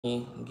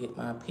get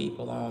my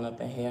people on up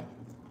in here.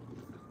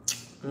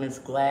 Miss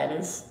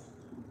Gladys,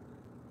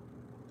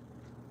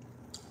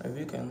 if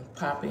you can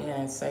pop in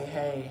and say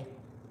hey,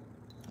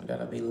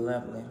 that'll be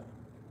lovely.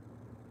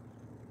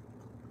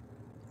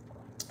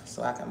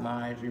 So I can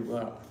mind you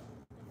up.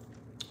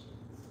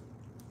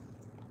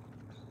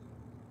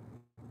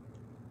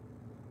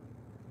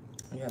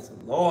 Yes,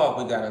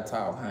 Lord, we gotta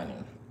talk, honey.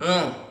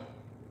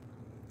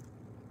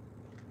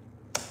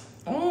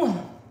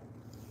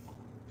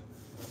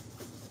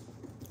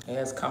 It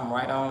has come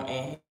right on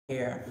in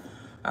here.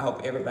 I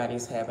hope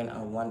everybody's having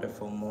a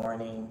wonderful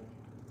morning.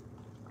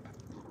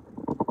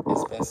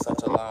 It's been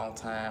such a long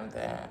time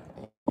that,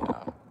 you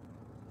know,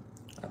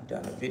 I've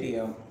done a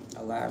video,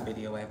 a live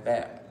video at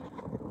that.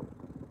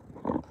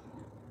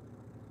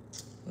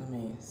 Let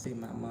me see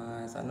my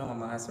mods. I know my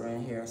mods are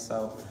in here,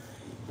 so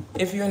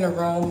if you're in the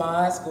room,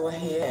 mods, go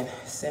ahead and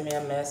send me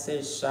a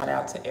message. Shout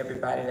out to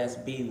everybody that's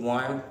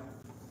B1.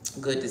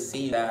 Good to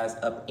see you guys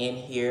up in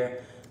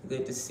here.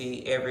 Good to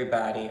see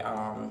everybody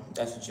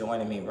that's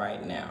joining me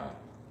right now.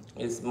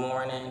 It's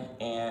morning,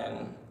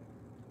 and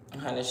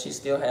honey, she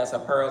still has her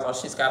pearls on.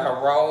 She's got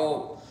her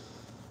robe.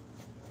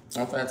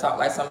 I'm gonna talk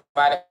like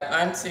somebody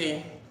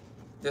auntie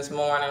this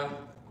morning.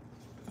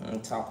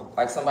 I'm talking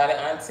like somebody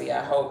auntie.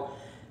 I hope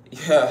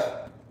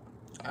y'all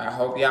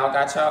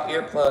got y'all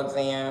earplugs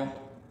in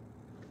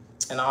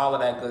and all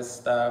of that good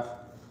stuff.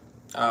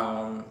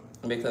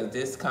 Because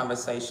this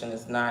conversation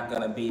is not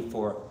gonna be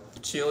for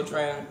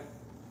children.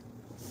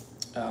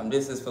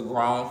 This is for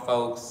grown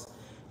folks,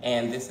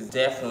 and this is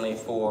definitely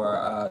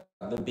for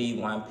the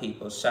B1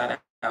 people. Shout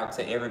out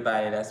to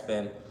everybody that's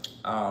been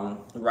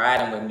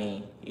riding with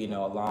me, you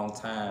know, a long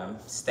time.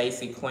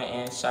 Stacy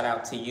Quentin, shout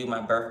out to you, my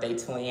birthday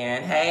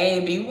twin.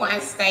 Hey, B1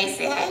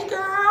 Stacy, hey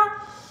girl.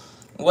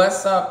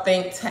 What's up,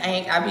 Think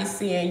Tank? I be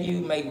seeing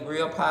you make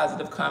real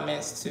positive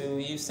comments too.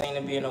 You seem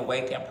to be an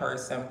awakened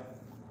person.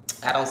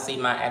 I don't see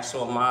my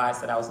actual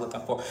mods that I was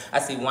looking for. I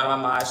see one of my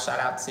mods. Shout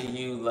out to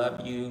you,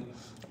 love you.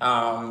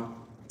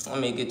 Let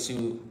me get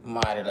you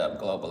modded up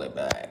globally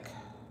back.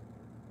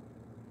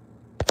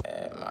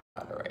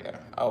 Moderator.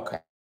 Okay,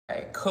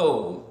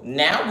 cool.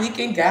 Now we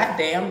can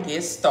goddamn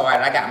get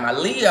started. I got my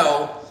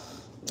Leo.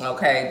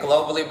 Okay,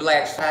 globally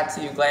black. Shout out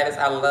to you, Gladys.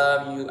 I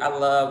love you. I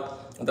love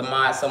the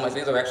mods so much.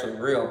 These are actually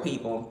real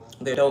people.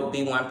 They don't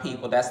B1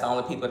 people. That's the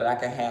only people that I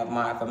can have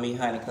mod for me,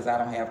 honey, because I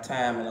don't have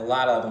time, and a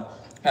lot of them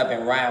have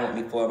been riding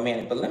with me for a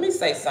minute. But let me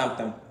say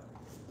something.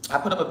 I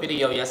put up a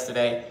video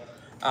yesterday,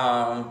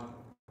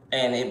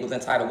 and it was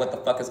entitled, "What the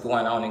fuck is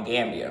going on in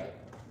Gambia?"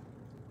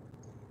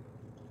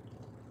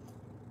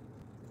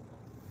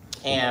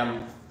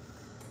 And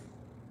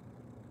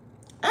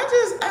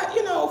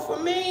you know, for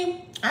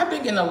me, I've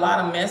been getting a lot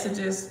of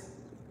messages.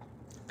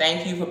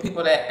 Thank you for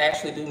people that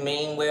actually do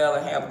mean well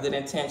and have good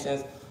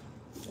intentions.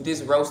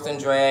 This roast and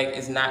drag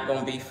is not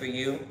gonna be for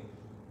you.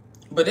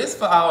 But it's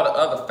for all the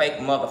other fake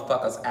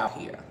motherfuckers out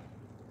here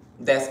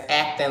that's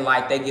acting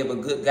like they give a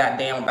good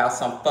goddamn about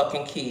some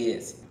fucking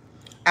kids.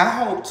 I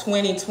hope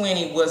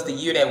 2020 was the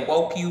year that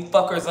woke you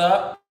fuckers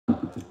up.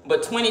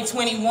 But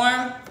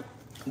 2021,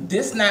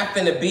 this not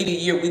finna be the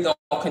year we gonna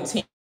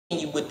continue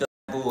with the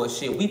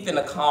bullshit. We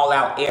finna call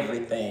out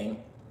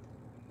everything.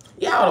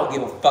 Y'all don't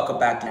give a fuck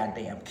about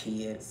goddamn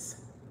kids.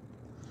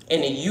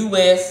 In the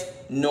US,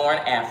 nor in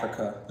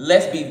Africa.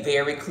 Let's be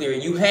very clear.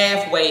 You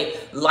halfway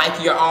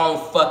like your own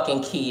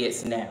fucking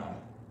kids now.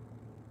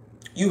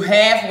 You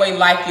halfway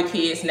like your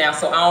kids now,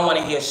 so I don't want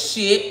to hear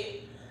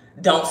shit.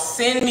 Don't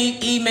send me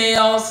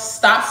emails.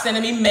 Stop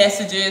sending me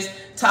messages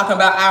talking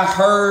about I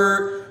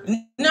heard.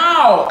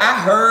 No, I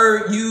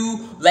heard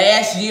you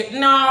last year.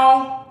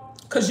 No,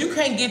 because you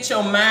can't get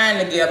your mind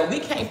together. We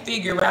can't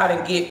figure out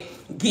and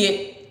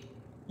get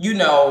you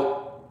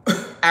know,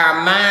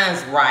 our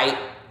minds right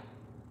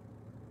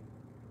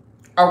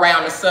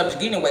around the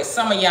subject anyway.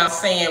 Some of y'all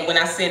saying when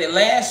I said it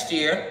last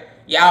year,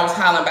 y'all was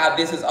hollering about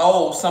this is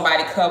old.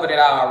 Somebody covered it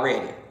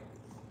already.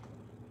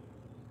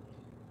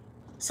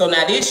 So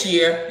now this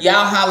year,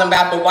 y'all hollering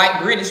about the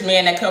white British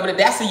man that covered it.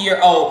 That's a year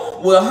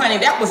old. Well, honey,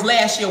 that was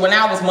last year when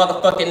I was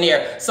motherfucking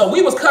there. So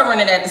we was covering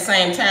it at the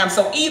same time.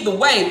 So either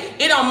way,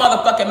 it don't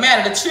motherfucking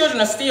matter. The children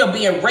are still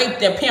being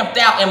raped and pimped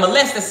out and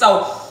molested.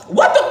 So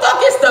what the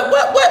fuck is the,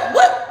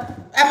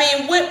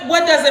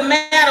 what does it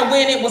matter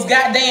when it was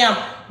goddamn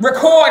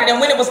recorded and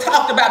when it was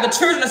talked about? The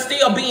children are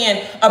still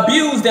being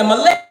abused and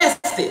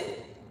molested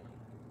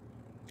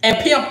and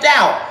pimped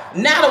out.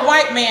 Now the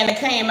white man that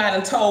came out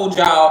and told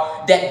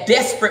y'all that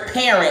desperate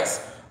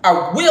parents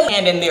are willing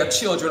handing their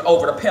children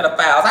over to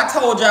pedophiles. I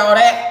told y'all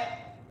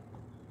that.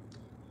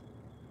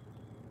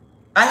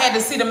 I had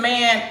to see the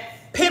man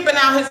pimping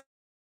out his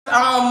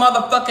own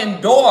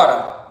motherfucking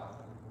daughter.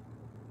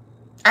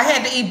 I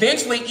had to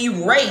eventually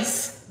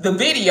erase the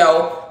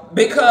video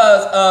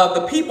because of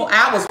the people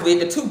I was with,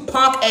 the two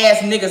punk ass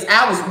niggas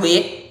I was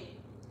with,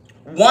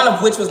 one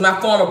of which was my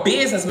former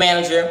business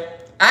manager.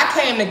 I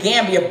came to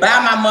Gambia by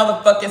my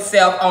motherfucking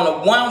self on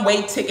a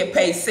one-way ticket,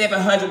 paid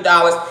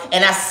 $700,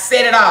 and I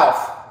set it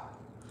off.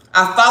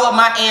 I followed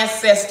my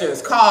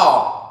ancestors'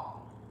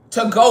 call.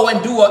 to go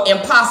and do an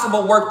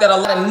impossible work that a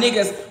lot of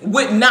niggas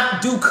would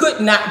not do,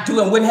 could not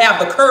do, and wouldn't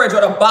have the courage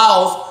or the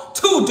balls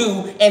to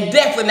do, and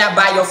definitely not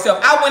by yourself.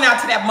 I went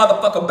out to that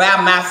motherfucker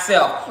by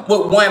myself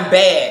with one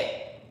bag.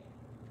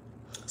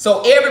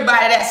 So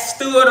everybody that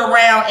stood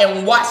around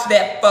and watched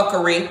that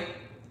fuckery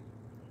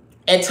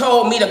and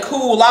told me to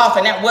cool off,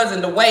 and that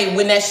wasn't the way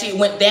when that shit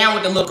went down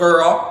with the little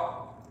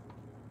girl,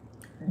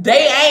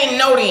 they ain't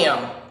know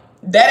them.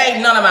 That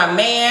ain't none of my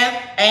man.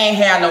 I ain't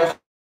have no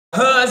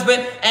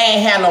husband. I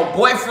ain't have no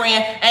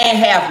boyfriend. I ain't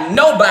have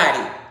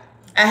nobody.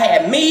 I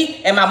had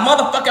me and my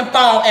motherfucking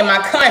phone and my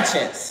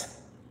conscience.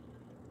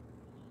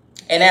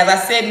 And as I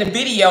said in the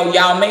video,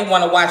 y'all may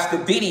want to watch the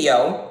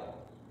video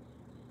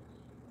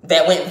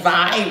that went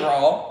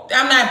viral.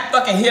 I'm not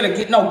fucking here to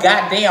get no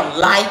goddamn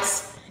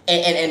likes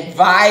and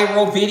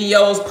viral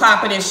videos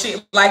popping and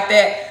shit like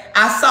that.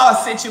 I saw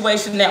a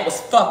situation that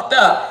was fucked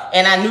up,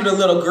 and I knew the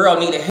little girl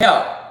needed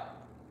help.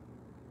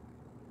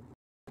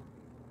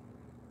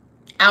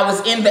 I was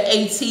in the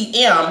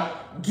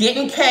ATM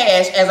getting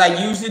cash, as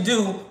I usually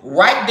do,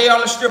 right there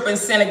on the strip in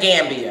center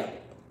Gambia.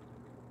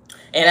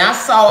 And I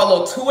saw a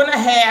little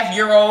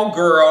 2.5-year-old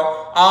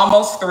girl,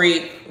 almost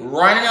 3,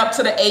 running up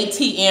to the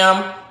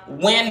ATM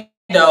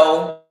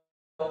window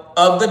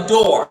of the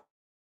door,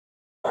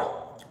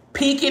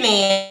 peeking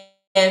in,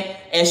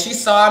 and she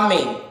saw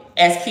me,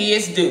 as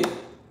kids do.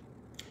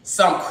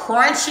 Some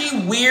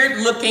crunchy,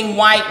 weird-looking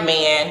white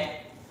man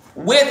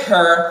with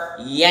her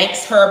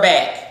yanks her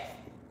back.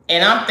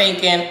 And I'm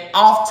thinking,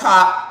 off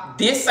top,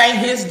 this ain't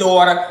his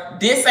daughter,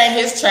 this ain't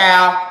his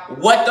child,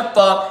 what the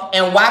fuck?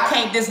 And why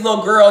can't this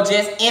little girl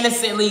just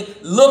innocently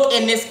look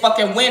in this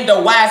fucking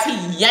window? Why is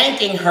he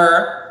yanking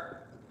her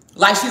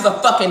like she's a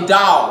fucking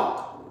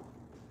dog?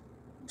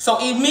 So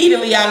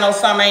immediately I know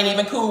something ain't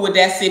even cool with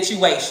that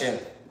situation.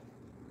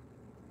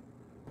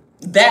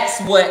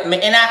 That's what,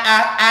 and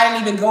I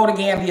didn't even go to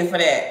Gambia for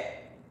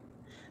that.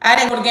 I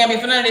didn't go to Gambia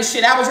for none of this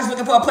shit. I was just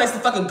looking for a place to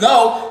fucking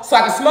go so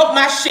I could smoke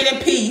my shit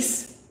in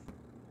peace.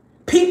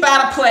 Peep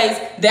out a place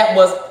that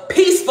was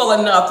peaceful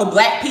enough for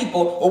black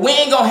people, but we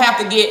ain't gonna have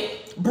to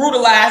get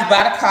brutalized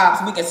by the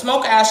cops. We can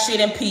smoke our shit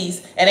in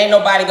peace, and ain't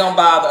nobody gonna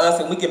bother us,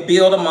 and we can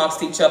build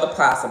amongst each other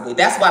possibly.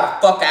 That's why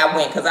the fuck I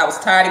went, because I was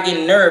tired of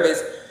getting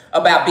nervous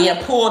about being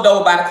pulled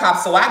over by the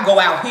cops, so I go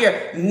out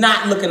here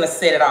not looking to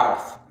set it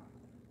off.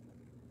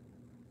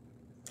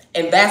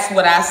 And that's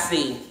what I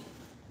see.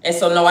 And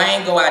so no, I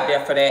ain't go out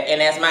there for that.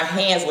 And as my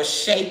hands were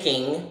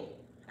shaking,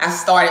 I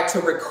started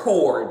to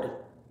record.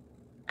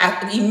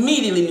 I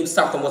immediately knew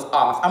something was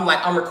off. I'm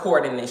like, I'm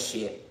recording this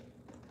shit.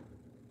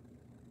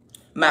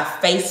 My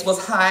face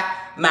was hot,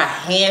 my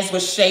hands were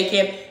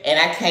shaking, and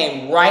I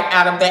came right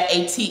out of that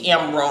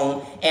ATM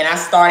room and I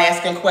started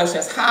asking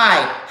questions.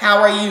 Hi, how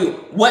are you?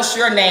 What's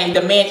your name?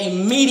 The man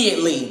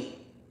immediately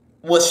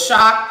was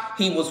shocked.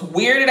 He was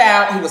weirded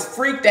out. He was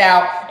freaked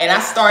out. And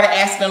I started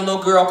asking the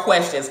little girl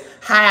questions.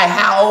 Hi,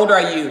 how old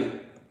are you?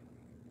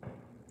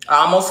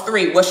 Almost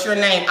 3. What's your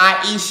name?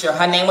 Aisha.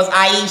 Her name was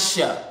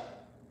Aisha.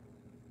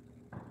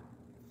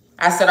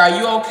 I said, are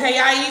you okay,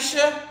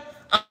 Aisha?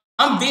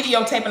 I'm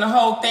videotaping the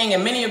whole thing,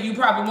 and many of you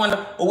probably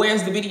wonder, well,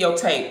 where's the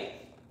videotape?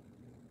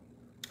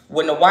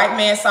 When the white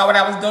man saw what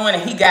I was doing,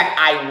 and he got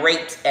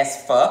irate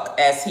as fuck,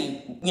 as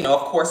he, of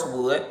course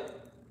would.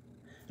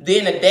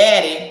 Then the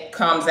daddy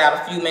comes out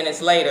a few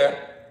minutes later.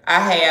 I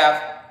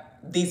have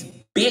these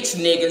bitch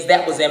niggas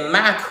that was in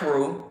my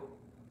crew,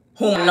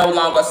 whom I no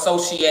longer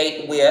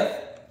associate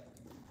with.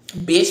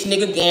 Bitch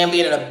nigga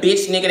Gambian and a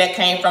bitch nigga that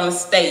came from the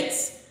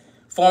States.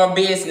 Former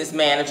business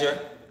manager,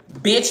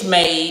 bitch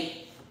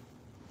maid.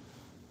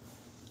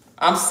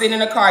 I'm sitting in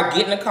the car,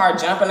 get in the car,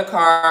 jump in the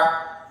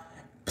car.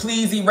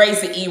 Please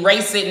erase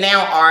it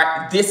now,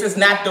 Art. This is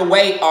not the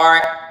way,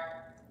 Art.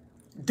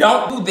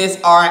 Don't do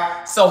this,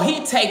 Art. So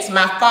he takes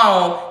my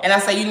phone and I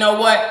say, you know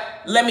what?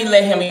 Let me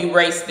let him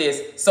erase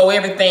this so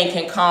everything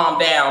can calm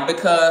down,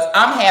 because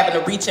I'm having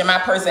to reach in my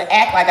purse and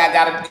act like I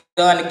got a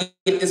gun to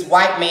get this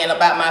white man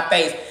about my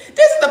face.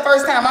 This is the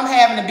first time I'm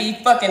having to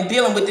be fucking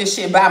dealing with this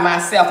shit by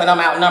myself, and I'm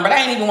outnumbered.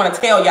 I ain't even want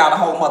to tell y'all the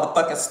whole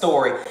motherfucking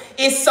story.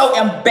 It's so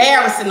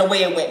embarrassing the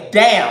way it went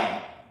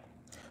down.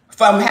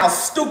 From how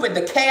stupid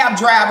the cab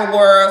driver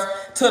was,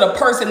 to the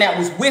person that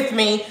was with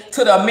me,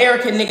 to the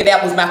American nigga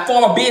that was my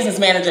former business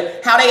manager,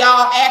 how they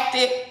all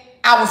acted.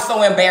 I was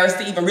so embarrassed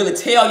to even really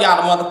tell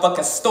y'all the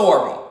motherfucking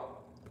story.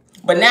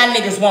 But now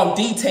niggas want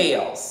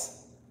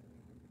details.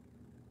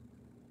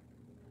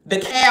 The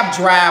cab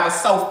driver's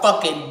so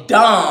fucking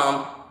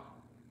dumb,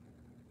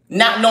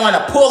 not knowing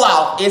to pull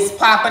off. It's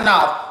popping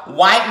off.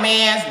 White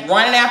man's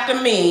running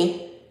after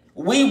me.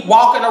 We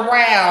walking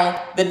around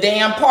the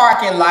damn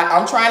parking lot.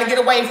 I'm trying to get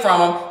away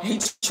from him.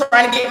 He's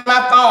trying to get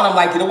my phone. I'm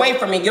like, get away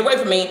from me, get away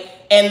from me.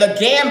 And the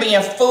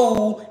Gambian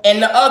fool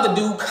and the other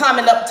dude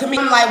coming up to me.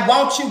 I'm like,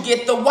 won't you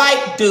get the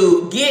white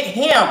dude? Get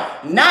him,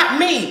 not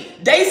me.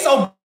 They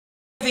so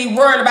busy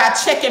worried about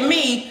checking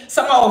me,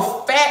 some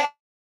old fat,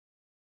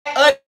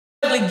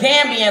 ugly ugly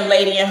Gambian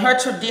lady in her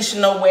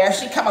traditional wear.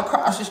 She come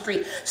across the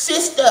street.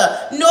 Sister,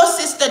 no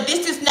sister,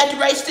 this is not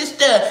right,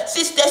 sister.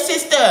 Sister,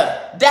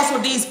 sister. That's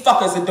what these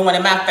fuckers are doing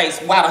in my face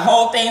while the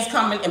whole thing's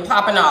coming and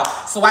popping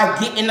off. So I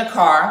get in the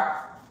car.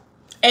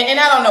 And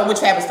I don't know which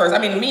happens first. I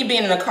mean, me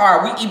being in the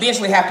car, we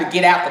eventually have to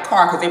get out the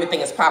car because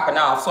everything is popping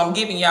off. So I'm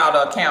giving y'all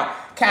the account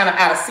kind of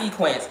out of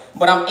sequence.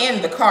 But I'm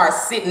in the car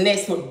sitting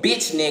next to a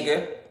bitch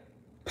nigga.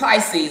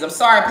 Pisces. I'm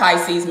sorry,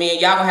 Pisces, man.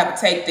 Y'all gonna have to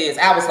take this.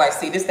 I was like,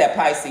 see, this that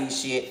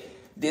Pisces shit.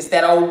 This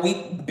that old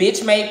weak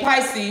bitch made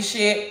Pisces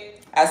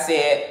shit. I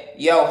said,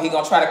 yo, he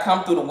gonna try to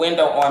come through the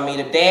window on me.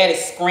 The dad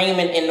is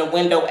screaming in the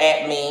window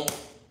at me.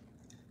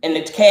 And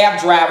the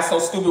cab driver so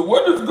stupid.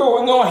 What is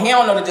going on? He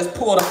don't know to just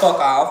pull the fuck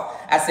off.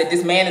 I said,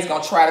 this man is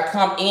gonna try to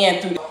come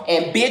in through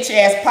and bitch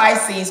ass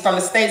Pisces from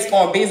the States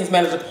Farm business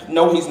manager.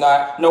 No, he's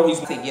not. No,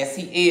 he's not. Yes,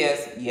 he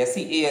is. Yes,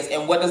 he is.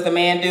 And what does the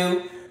man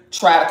do?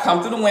 Try to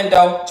come through the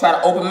window, try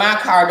to open my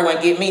car door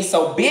and get me.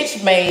 So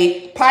bitch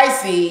made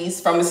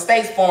Pisces from the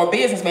States Farm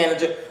business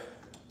manager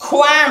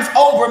climbs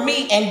over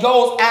me and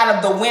goes out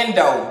of the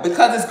window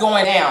because it's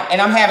going down. And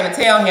I'm having to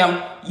tell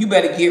him, you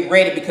better get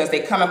ready because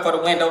they coming for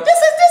the window. This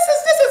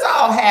is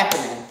all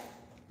happening.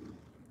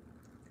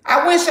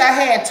 I wish I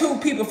had 2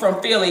 people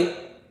from Philly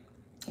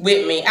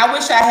with me. I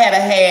wish I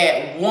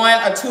had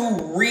 1 or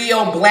 2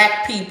 real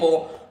black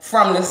people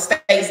from the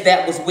States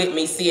that was with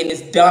me seeing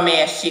this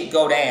dumbass shit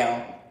go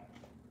down.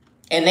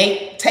 And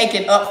they take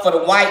it up for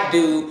the white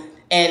dude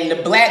and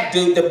the black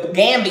dude, the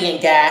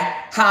Gambian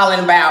guy,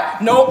 hollering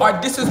about, no,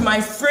 this is my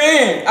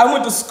friend. I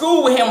went to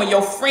school with him, and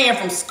your friend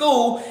from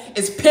school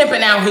is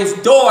pimping out his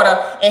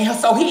daughter. And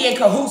so he in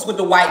cahoots with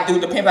the white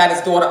dude to pimp out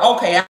his daughter.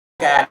 Okay, I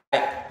got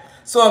it.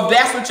 So if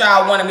that's what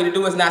y'all wanted me to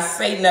do is not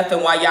say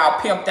nothing while y'all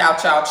pimped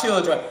out y'all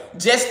children,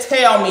 just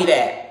tell me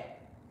that.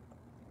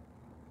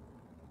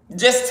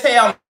 Just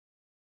tell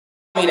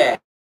me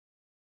that.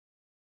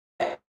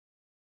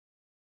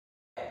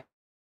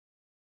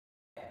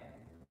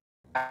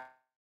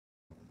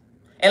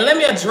 And let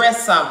me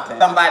address something.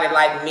 Somebody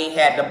like me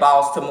had the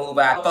balls to move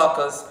out.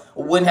 Fuckers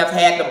wouldn't have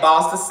had the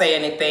balls to say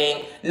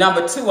anything.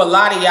 Number 2, a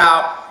lot of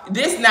y'all,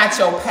 this not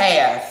your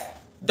path.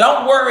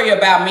 Don't worry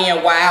about me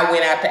and why I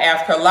went out to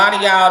Africa. A lot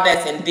of y'all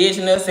that's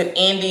indigenous and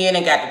Indian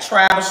and got the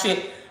tribal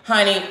shit,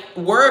 honey,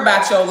 worry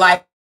about your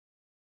life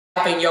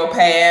and your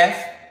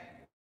path.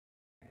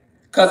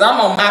 Because I'm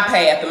on my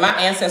path and my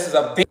ancestors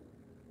are big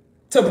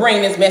to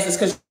bring this message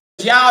because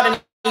y'all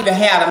didn't even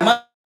have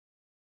the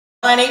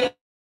money.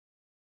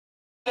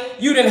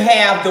 You didn't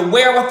have the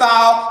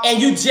wherewithal,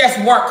 and you just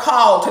weren't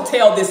called to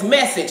tell this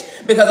message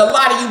because a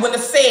lot of you wouldn't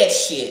have said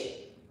shit.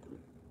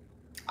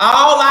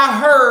 All I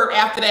heard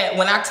after that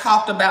when I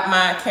talked about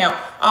my account,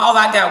 all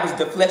I got was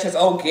deflections.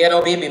 Oh,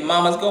 ghetto baby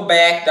mamas, go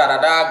back,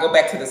 go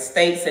back to the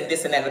States and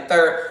this and that and the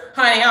third.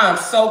 Honey, I'm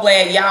so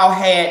glad y'all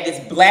had this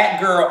black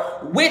girl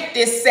with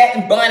this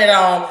satin bonnet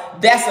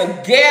on. That's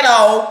a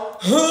ghetto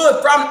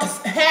hood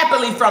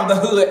happily from the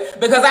hood,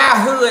 because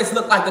our hoods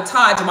look like the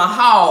Taj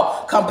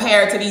Mahal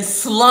compared to these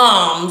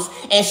slums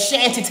and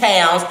shanty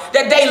towns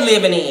that they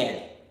living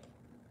in.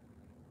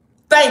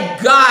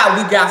 Thank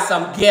God we got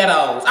some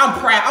ghettos.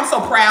 I'm so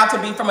proud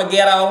to be from a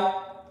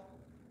ghetto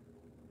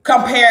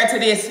compared to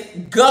this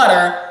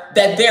gutter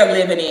that they're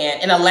living in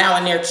and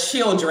allowing their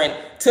children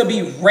to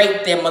be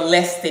raped and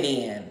molested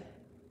in.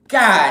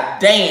 God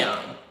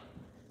damn.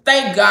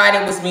 Thank God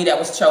it was me that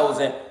was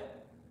chosen.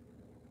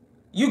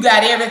 You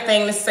got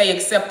everything to say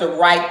except the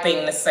right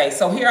thing to say.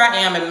 So here I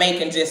am in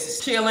Macon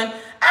just chilling.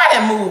 I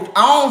done moved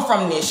on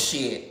from this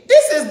shit.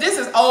 This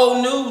is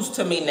old news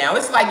to me now.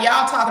 It's like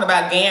y'all talking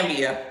about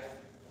Gambia.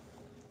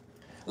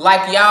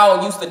 Like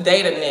y'all used to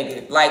date a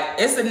nigga. Like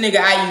it's a nigga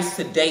I used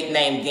to date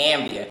named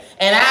Gambia.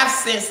 And I've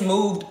since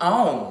moved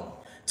on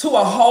to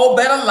a whole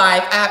better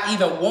life. I've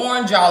even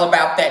warned y'all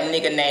about that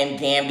nigga named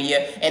Gambia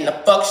and the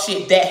fuck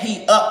shit that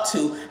he up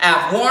to.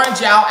 I've warned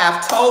y'all,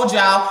 I've told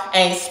y'all, I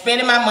ain't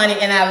spending my money,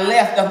 and I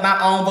left of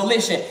my own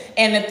volition.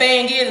 And the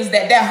thing is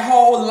that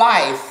whole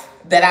life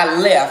that I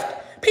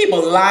left,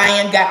 people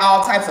lying, got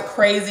all types of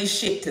crazy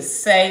shit to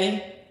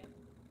say.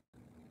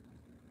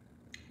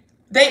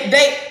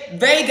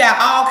 They got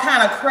all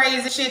kind of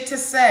crazy shit to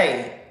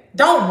say.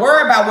 Don't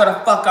worry about where the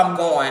fuck I'm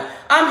going.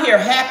 I'm here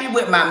happy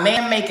with my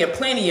man, making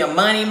plenty of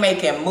money,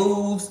 making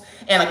moves,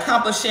 and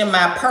accomplishing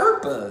my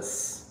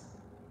purpose.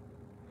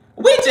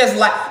 We just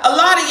like, a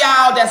lot of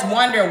y'all that's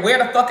wondering where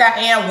the fuck I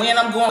am, when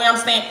I'm going, where I'm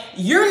staying,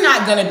 you're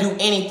not going to do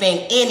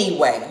anything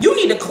anyway. You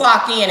need to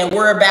clock in and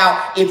worry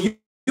about if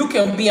you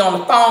can be on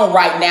the phone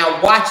right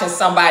now watching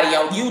somebody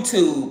on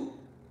YouTube.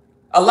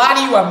 A lot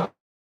of you are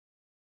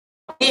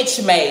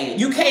bitch made.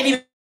 You can't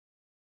even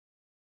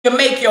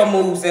make your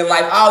moves in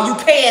life. All you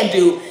can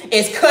do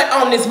is cut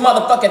on this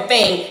motherfucking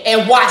thing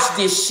and watch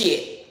this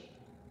shit.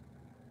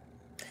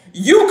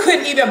 You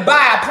couldn't even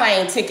buy a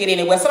plane ticket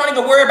anywhere, so don't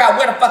even worry about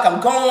where the fuck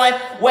I'm going,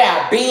 where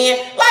I've been.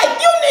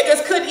 Like, you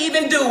niggas couldn't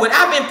even do it.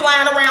 I've been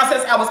flying around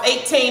since I was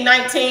 18,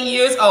 19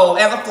 years old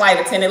as a flight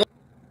attendant.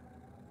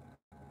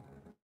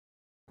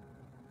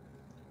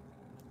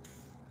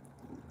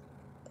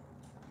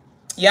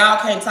 Y'all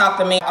can't talk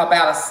to me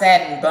about a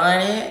satin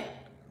bonnet.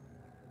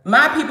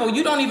 My people,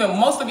 you don't even,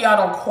 most of y'all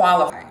don't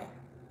qualify.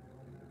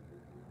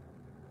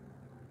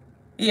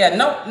 Yeah,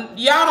 no,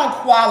 y'all don't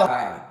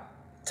qualify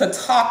to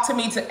talk to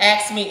me, to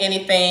ask me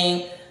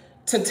anything,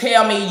 to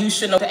tell me you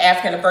should know to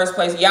Africa in the first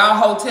place.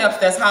 Y'all hoteps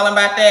that's hollering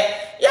about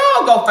that,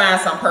 y'all go find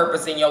some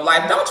purpose in your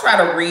life. Don't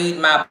try to read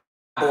my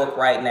book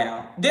right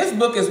now. This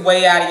book is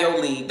way out of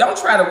your league. Don't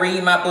try to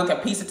read my book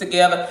and piece it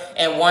together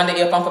and wonder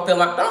if I'm fulfilling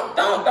my,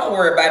 don't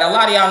worry about it. A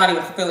lot of y'all not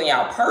even fulfilling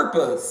y'all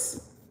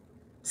purpose.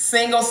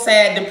 Single,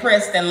 sad,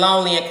 depressed, and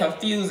lonely, and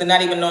confused, and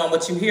not even knowing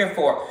what you're here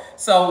for.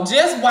 So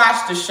just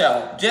watch the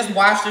show. Just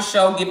watch the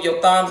show. Give your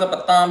thumbs up,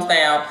 a thumbs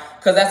down,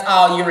 because that's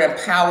all you're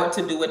empowered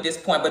to do at this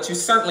point. But you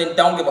certainly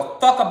don't give a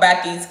fuck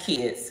about these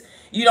kids.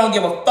 You don't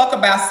give a fuck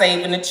about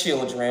saving the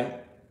children.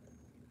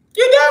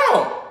 You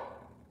don't.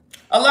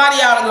 A lot of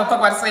y'all don't give a fuck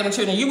about saving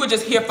children. You were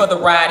just here for the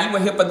ride. You were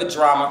here for the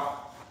drama.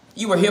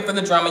 You were here for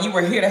the drama. You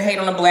were here to hate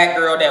on a black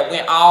girl that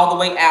went all the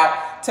way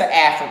out to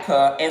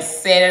Africa and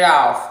set it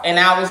off. And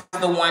I was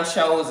the one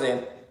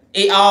chosen.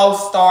 It all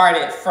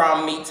started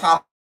from me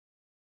talking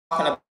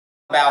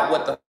about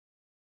what the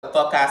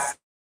fuck I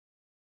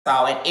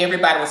saw. And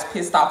everybody was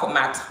pissed off with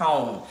my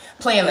tone,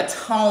 playing the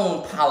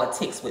tone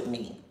politics with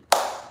me.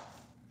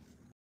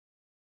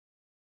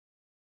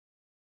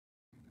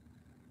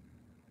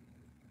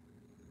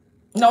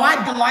 No, I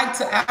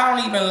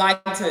don't even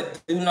like to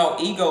do no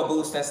ego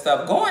boost and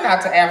stuff. Going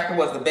out to Africa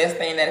was the best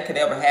thing that could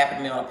ever happen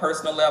to me on a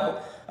personal level,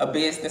 a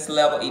business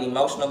level, an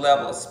emotional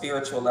level, a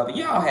spiritual level.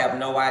 Y'all have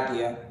no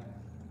idea.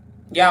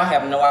 Y'all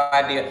have no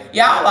idea.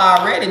 Y'all are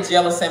already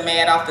jealous and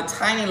mad off the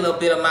tiny little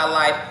bit of my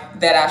life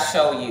that I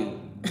show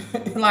you.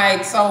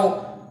 Like,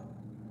 so,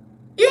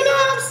 you know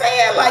what I'm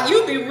saying? Like,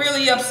 you'd be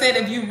really upset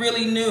if you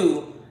really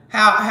knew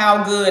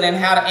how good and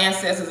how the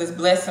ancestors is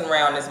blessing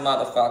around this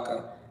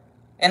motherfucker.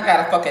 And I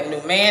got a fucking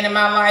new man in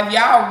my life.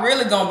 Y'all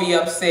really gonna be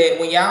upset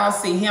when y'all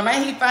see him.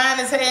 Ain't he fine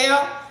as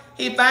hell?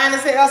 He fine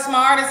as hell,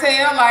 smart as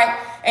hell. Like,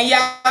 and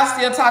y'all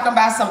still talking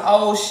about some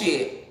old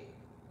shit.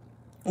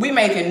 We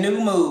making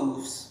new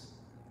moves.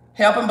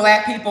 Helping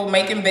black people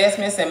make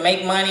investments and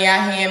make money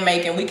out here and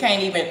making. We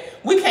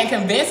can't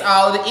convince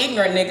all of the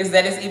ignorant niggas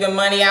that it's even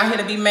money out here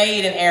to be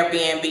made in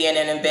Airbnb and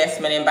an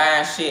investment and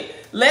buying shit.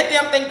 Let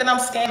them think that I'm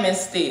scamming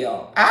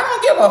still. I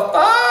don't give a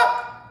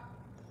fuck.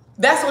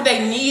 That's what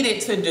they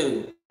needed to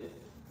do.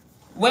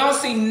 We don't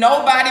see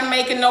nobody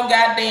making no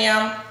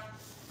goddamn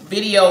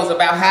videos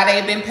about how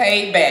they've been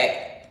paid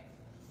back.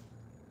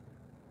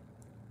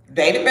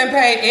 They've been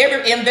paid,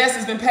 every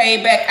investor's been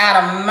paid back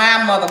out of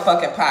my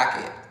motherfucking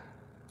pocket.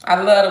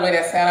 I love the way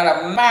that sounds,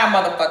 out of my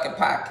motherfucking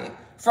pocket.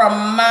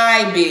 From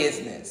my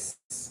business.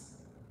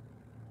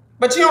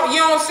 But you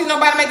don't see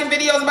nobody making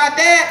videos about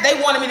that?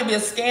 They wanted me to be a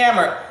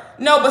scammer.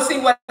 No, but see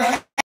what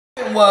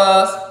happened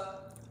was,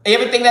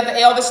 everything that the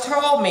elders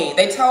told me.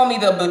 They told me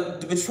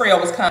the betrayal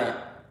was coming.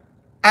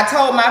 I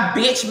told my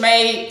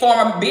bitch-made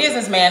former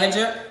business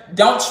manager,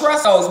 don't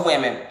trust those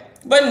women.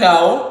 But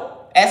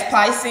no, as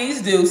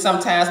Pisces do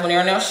sometimes when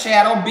they're in their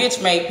shadow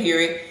bitch-made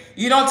period,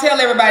 you don't tell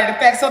everybody the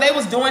facts. So they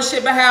was doing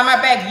shit behind my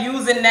back,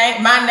 using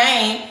my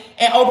name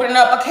and opening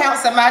up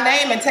accounts in my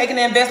name and taking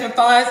the investment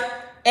funds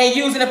and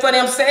using it for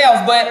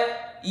themselves.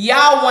 But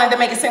y'all wanted to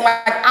make it seem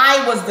like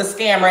I was the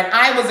scammer and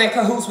I was in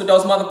cahoots with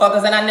those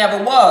motherfuckers, and I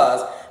never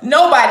was.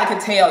 Nobody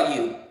could tell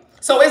you.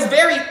 So it's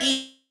very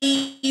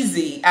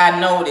easy, I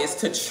noticed,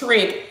 to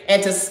trick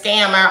and to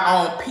scam our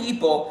own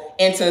people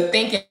into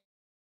thinking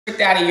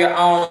out of your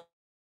own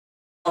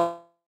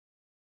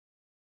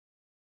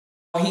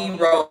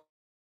heroes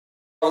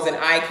and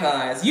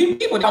icons. You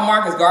people don't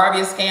mark as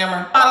Garvey a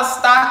scammer. A lot of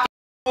stock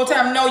all the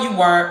time. No, you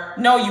weren't.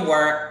 No, you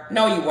weren't.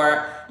 No, you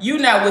weren't. You're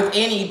not with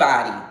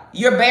anybody.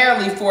 You're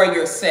barely for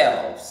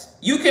yourselves.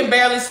 You can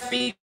barely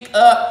speak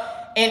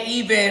up and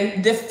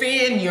even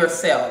defend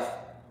yourself.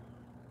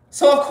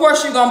 So of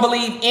course you're gonna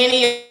believe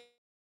any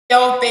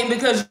old thing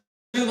because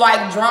you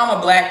like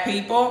drama, black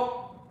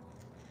people.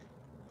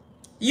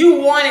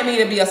 You wanted me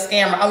to be a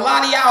scammer. A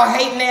lot of y'all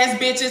hating ass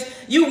bitches,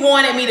 you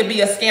wanted me to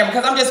be a scammer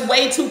because I'm just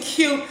way too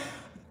cute.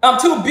 I'm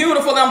too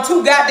beautiful. I'm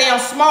too goddamn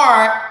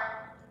smart.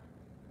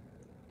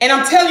 And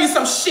I'm telling you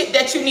some shit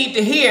that you need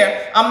to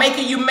hear. I'm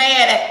making you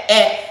mad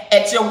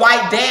at your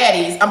white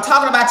daddies. I'm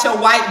talking about your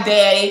white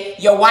daddy,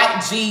 your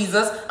white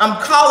Jesus.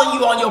 I'm calling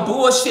you on your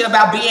bullshit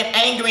about being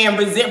angry and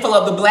resentful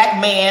of the black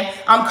man.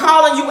 I'm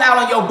calling you out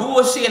on your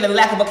bullshit and the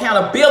lack of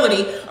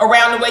accountability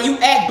around the way you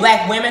act,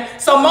 black women.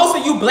 So most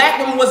of you black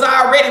women was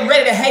already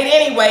ready to hate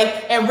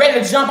anyway and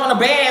ready to jump on the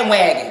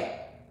bandwagon.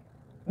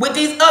 With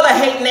these other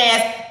hating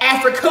ass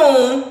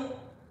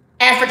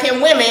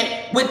African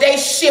women with they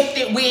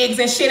shifted wigs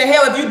and shit. And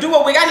hell, if you do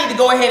a wig, I need to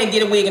go ahead and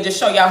get a wig and just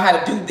show y'all how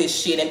to do this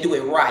shit and do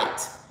it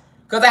right.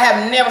 Because I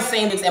have never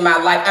seen wigs in my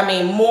life. I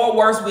mean, more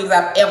worse wigs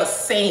I've ever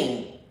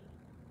seen.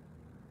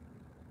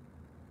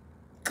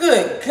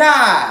 Good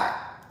God.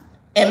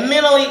 And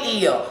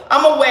mentally ill.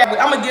 I'm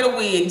gonna get a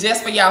wig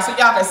just for y'all so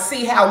y'all can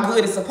see how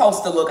good it's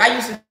supposed to look. I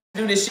used to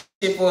do this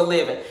shit for a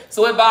living.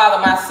 So it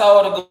bothered my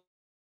soul to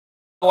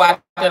go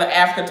out to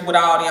Africa with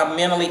all them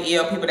mentally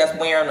ill people that's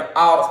wearing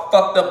all the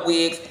fucked up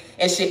wigs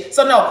and shit.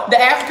 So no, the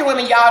African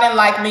women, y'all didn't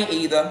like me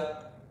either.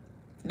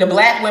 The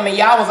black women,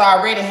 y'all was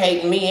already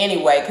hating me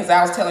anyway, because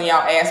I was telling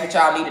y'all ass what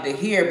y'all needed to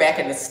hear back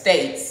in the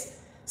States.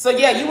 So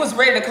yeah, you was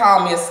ready to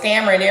call me a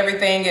scammer and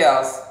everything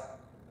else.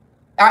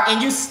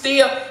 And you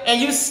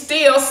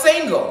still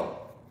single.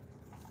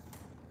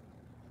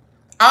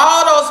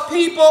 All those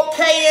people,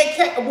 K and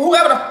K,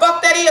 whoever the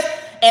fuck that is,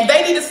 and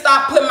they need to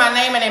stop putting my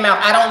name in their mouth.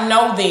 I don't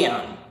know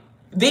them.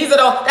 These are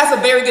those, that's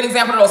a very good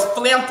example of those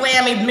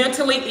flim-flammy,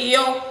 mentally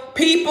ill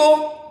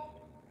people.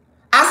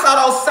 I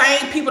saw those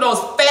same people, those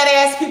fat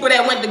ass people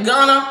that went to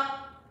Ghana.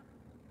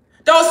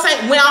 Those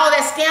same, when all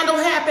that scandal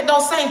happened,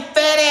 those same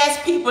fat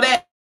ass people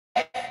that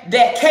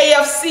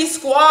KFC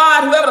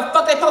squad, whoever the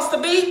fuck they supposed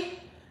to be,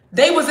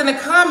 they was in the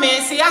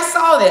comments. See, I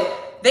saw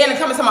that. They in the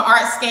comments talking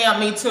about Art scammed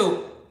me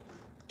too.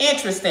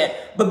 Interesting.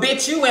 But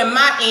bitch, you in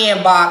my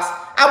inbox.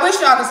 I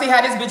wish y'all could see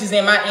how this bitch is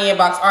in my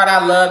inbox. Art,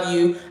 I love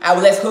you.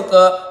 Let's hook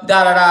up,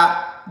 da da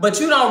da. But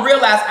you don't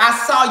realize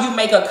I saw you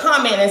make a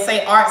comment and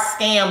say Art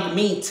scammed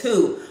me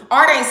too.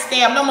 Art ain't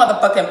scammed no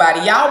motherfucking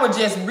body. Y'all were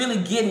just really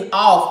getting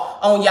off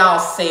on y'all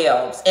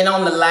selves and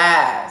on the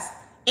lies.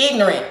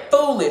 Ignorant,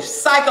 foolish,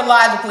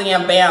 psychologically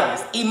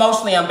imbalanced,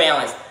 emotionally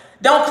imbalanced.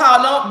 Don't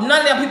call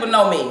none of them people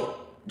know me.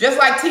 Just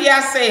like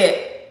T.I.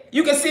 said,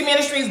 you can see me in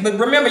the streets, but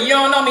remember, you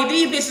don't know me.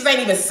 These bitches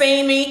ain't even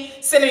seen me,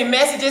 sending me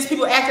messages,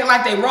 people acting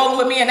like they rolling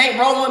with me and ain't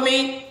rolling with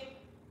me.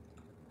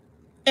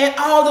 And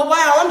all the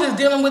while, I'm just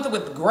dealing with it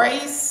with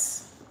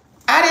grace.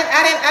 I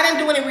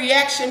didn't do any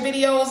reaction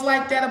videos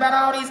like that about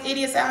all these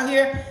idiots out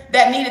here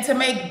that needed to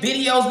make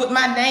videos with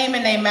my name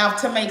in their mouth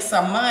to make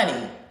some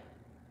money.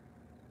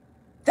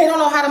 They don't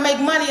know how to make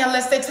money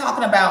unless they're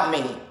talking about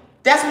me.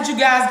 That's what you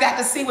guys got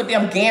to see with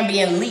them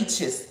Gambian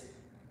leeches.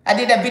 I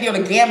did that video, the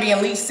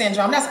Gambian leech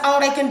syndrome. That's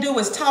all they can do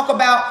is talk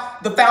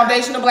about the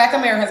foundation of Black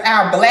Americans,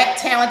 our black,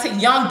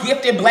 talented, young,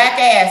 gifted black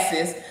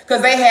asses,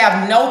 because they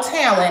have no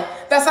talent.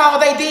 That's all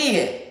they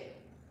did.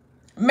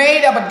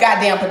 Made up a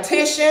goddamn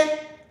petition.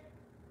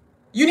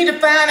 You need to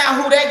find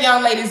out who that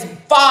young lady's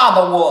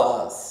father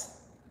was.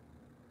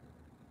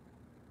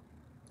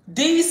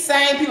 These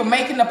same people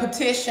making the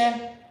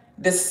petition,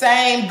 the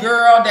same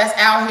girl that's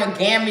out here,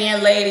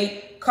 Gambian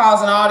lady,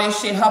 causing all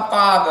this shit, her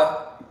father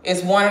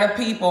is one of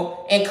the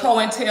people in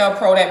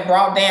COINTELPRO that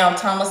brought down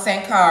Thomas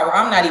Sankara.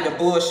 I'm not even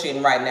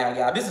bullshitting right now,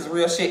 y'all. This is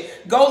real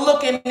shit. Go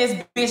look in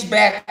this bitch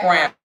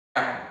background.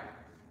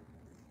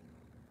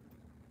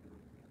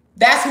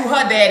 That's who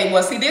her daddy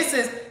was. See,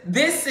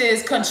 this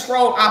is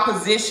controlled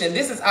opposition.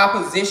 This is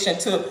opposition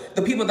to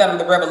the people that are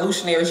the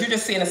revolutionaries. You're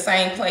just seeing the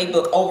same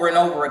playbook over and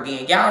over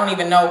again. Y'all don't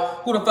even know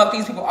who the fuck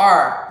these people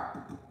are.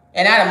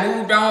 And I done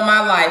moved on in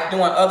my life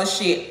doing other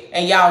shit,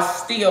 and y'all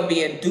still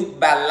being duped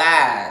by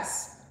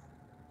lies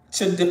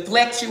to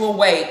deflect you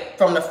away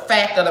from the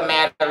fact of the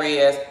matter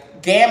is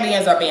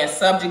Gambians are being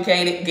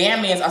subjugated.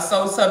 Gambians are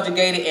so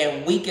subjugated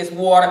and weak as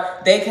water,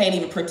 they can't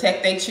even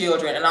protect their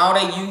children. And all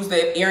they use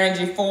their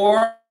energy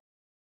for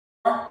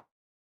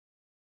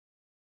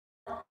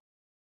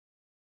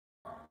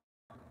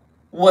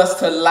was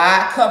to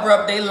lie, cover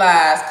up their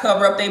lies,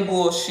 cover up their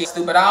bullshit.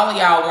 Stupid. All of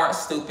y'all weren't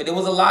stupid. It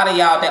was a lot of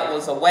y'all that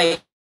was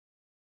awake,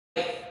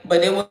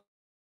 but it was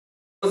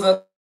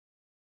a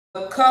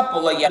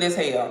couple of y'all as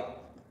hell.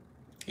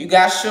 You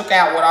got shook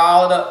out with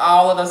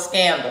all of the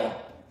scandal.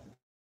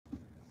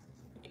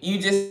 You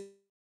just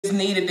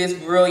needed this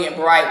brilliant,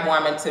 bright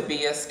woman to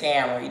be a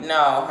scammer.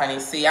 No, honey.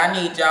 See, I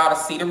need y'all to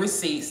see the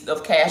receipts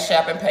of Cash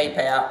App and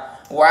PayPal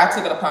where I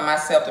took it upon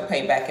myself to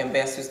pay back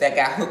investors that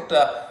got hooked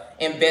up,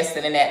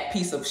 invested in that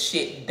piece of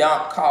shit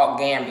dump called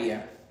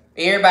Gambia.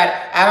 Everybody,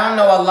 I don't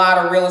know a lot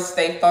of real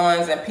estate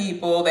funds and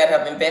people that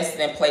have invested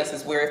in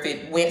places where if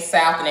it went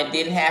south and it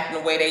didn't happen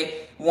the way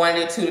they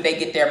wanted it to, they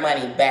get their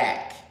money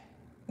back.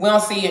 We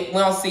don't see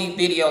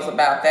videos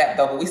about that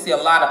though, but we see a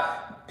lot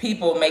of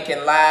people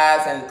making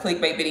lies and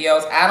clickbait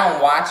videos. I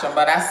don't watch them,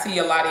 but I see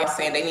a lot of them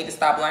saying they need to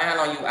stop lying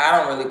on you. I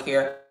don't really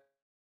care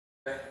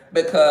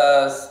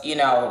because, you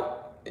know,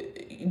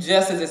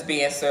 justice is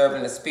being served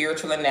in the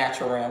spiritual and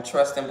natural realm.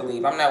 Trust and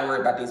believe. I'm not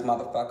worried about these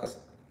motherfuckers.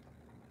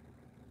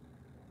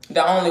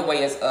 The only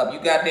way is up. You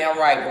goddamn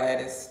right,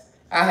 Gladys.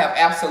 I have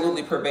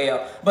absolutely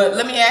prevailed. But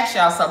let me ask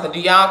y'all something. Do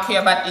y'all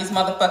care about these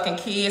motherfucking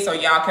kids, or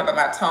y'all care about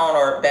my tone,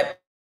 or that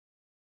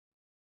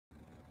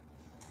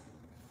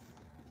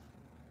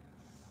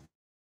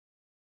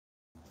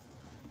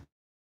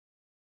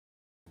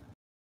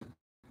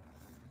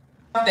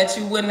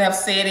you wouldn't have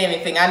said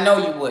anything? I know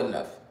you wouldn't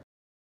have.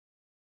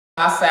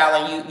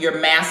 And your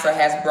massa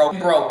has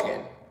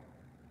broken.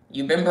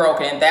 You've been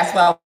broken, and that's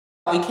why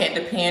we can't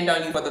depend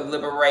on you for the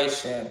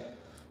liberation.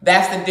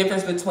 That's the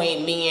difference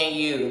between me and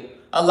you.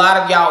 A lot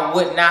of y'all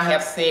would not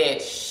have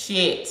said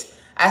shit.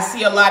 I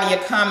see a lot of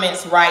your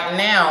comments right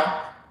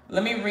now.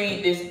 Let me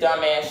read this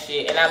dumbass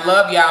shit. And I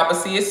love y'all, but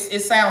see,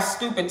 it sounds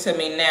stupid to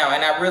me now,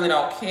 and I really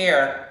don't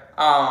care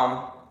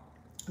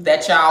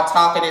that y'all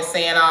talking and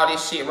saying all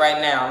this shit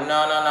right now.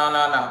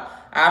 No.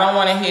 I don't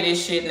want to hear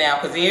this shit now,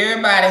 because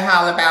everybody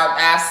holler about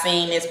I've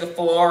seen this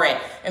before and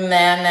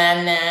nah.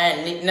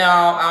 No,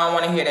 I don't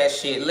want to hear that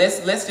shit.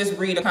 Let's just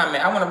read a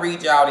comment. I want to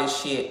read y'all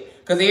this shit,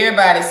 because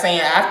everybody's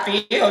saying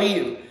I feel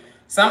you.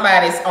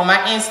 Somebody's on my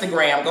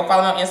Instagram. Go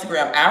follow me on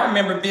Instagram. I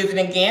remember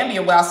visiting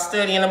Gambia while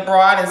studying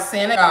abroad in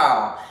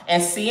Senegal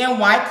and seeing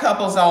white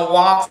couples on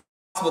walks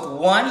with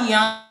one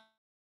young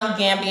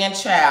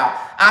Gambian child.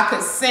 I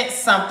could sense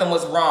something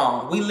was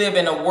wrong. We live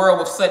in a world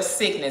with such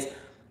sickness.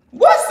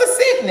 What's the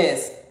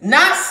sickness?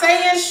 Not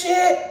saying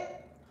shit?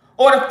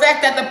 Or the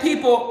fact that the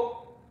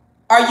people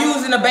are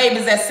using the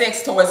babies as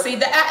sex toys? See,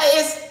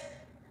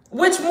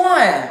 which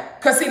one?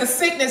 Because see, the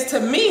sickness to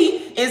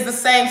me is the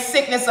same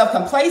sickness of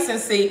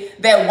complacency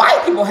that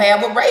white people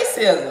have with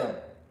racism.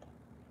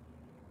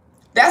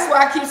 That's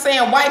why I keep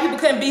saying white people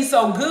couldn't be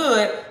so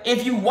good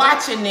if you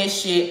watching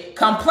this shit.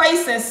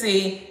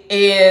 Complacency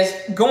is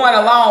going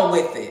along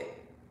with it.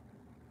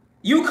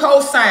 You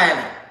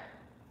co-signing.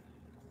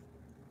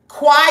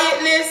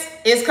 Quietness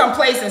is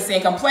complacency,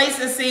 and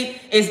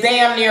complacency is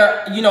damn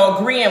near,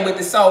 agreeing with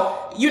it.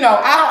 So, I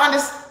don't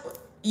understand.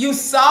 You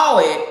saw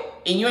it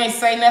and you ain't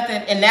say nothing,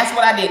 and that's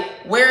what I did.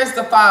 Where's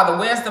the father?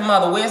 Where's the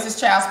mother? Where's this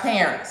child's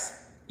parents?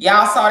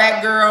 Y'all saw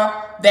that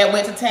girl that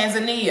went to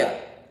Tanzania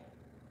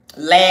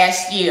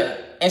last year,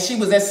 and she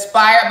was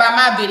inspired by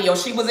my video.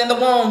 She was in the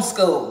womb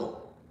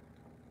school.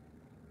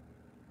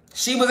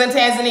 She was in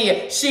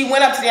Tanzania. She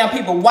went up to them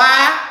people.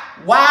 Why?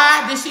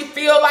 Why did she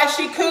feel like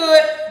she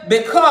could?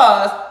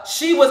 Because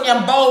she was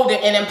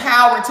emboldened and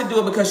empowered to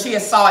do it because she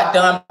had saw it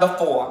done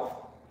before.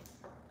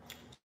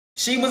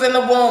 She was in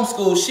the womb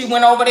school. She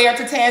went over there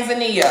to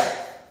Tanzania,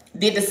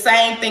 did the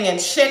same thing, and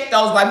checked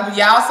those white people.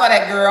 Y'all saw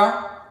that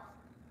girl.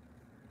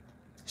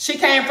 She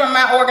came from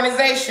my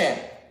organization,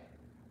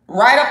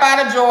 right up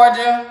out of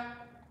Georgia.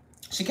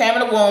 She came in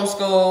the womb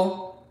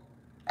school.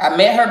 I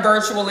met her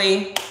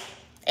virtually.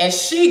 And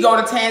she go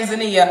to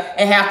Tanzania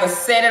and have to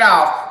set it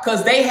off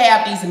because they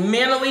have these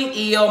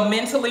mentally ill,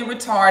 mentally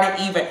retarded,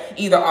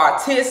 either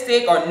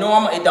autistic or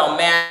normal. It don't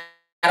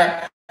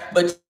matter.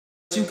 But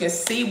you can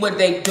see what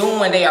they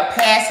doing. They are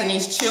passing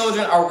these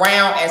children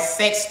around as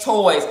sex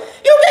toys.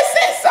 You can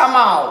set some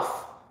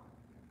off.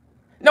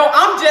 No,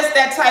 I'm just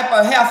that type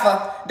of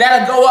heifer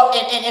that'll go up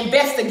and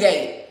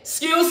investigate.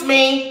 Excuse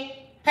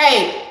me.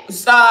 Hey,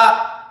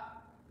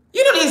 stop.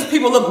 These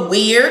people look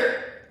weird.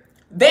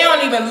 They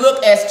don't even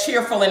look as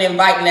cheerful and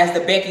inviting as the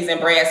Beckys and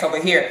Brads over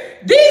here.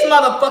 These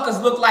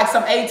motherfuckers look like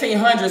some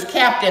 1800s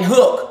Captain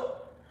Hook.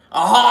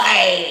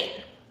 Ahoy!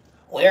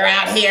 We're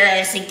out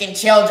here seeking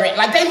children.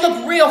 Like, they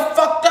look real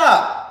fucked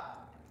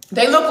up.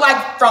 They look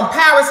like from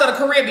Pirates of the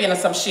Caribbean or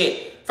some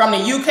shit. From the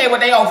UK where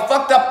they all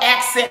fucked up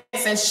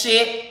accents and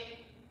shit.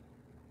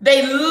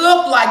 They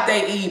look like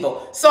they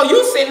evil. So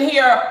you sitting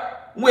here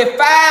with 5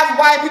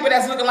 white people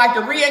that's looking like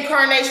the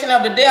reincarnation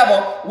of the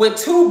devil with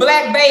 2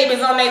 black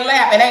babies on their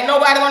lap and ain't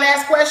nobody gonna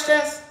ask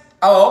questions?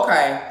 Oh,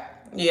 okay.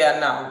 Yeah,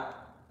 no.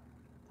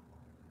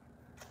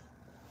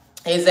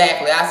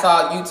 Exactly. I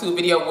saw a YouTube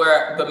video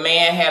where the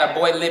man had a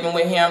boy living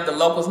with him. The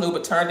locals knew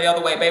but turned the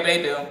other way. Baby,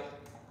 they do.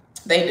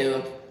 They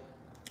do.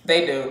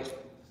 They do.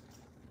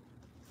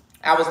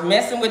 I was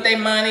messing with their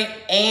money,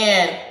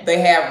 and they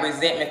have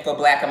resentment for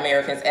black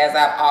Americans, as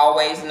I've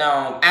always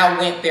known. I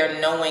went there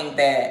knowing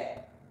that.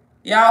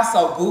 Y'all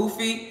so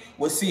goofy.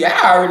 Well, see, I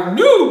already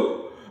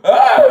knew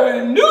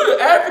the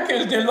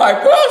Africans didn't like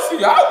us.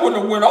 See, I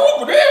wouldn't have went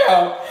over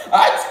there.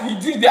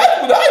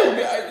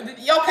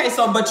 Okay,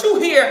 so, but you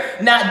here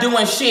not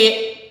doing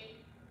shit,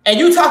 and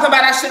you talking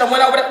about I should have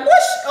went over there.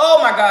 Oh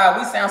my God,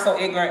 we sound so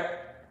ignorant.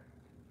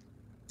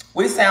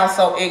 We sound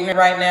so ignorant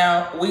right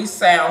now. We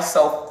sound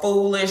so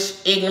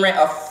foolish, ignorant,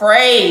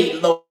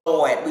 afraid,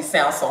 Lord. We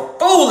sound so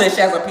foolish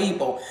as a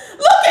people.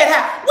 Look at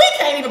how we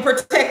can't even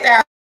protect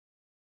our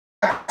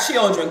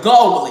children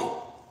globally.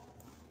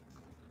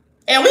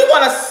 And we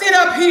want to sit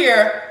up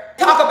here,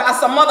 talk about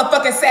some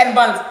motherfucking satin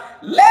buns.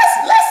 Let's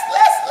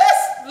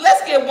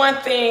get one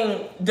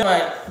thing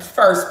done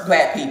first,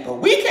 black people.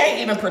 We can't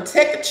even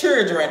protect the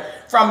children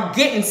from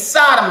getting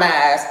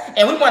sodomized,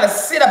 and we want to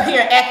sit up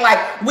here and act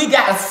like we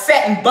got a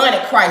satin bunny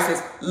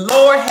crisis.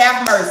 Lord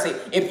have mercy.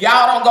 If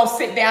y'all don't go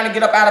sit down and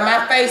get up out of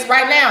my face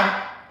right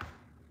now,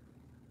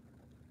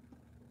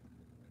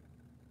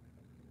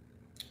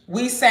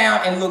 we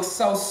sound and look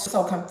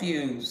so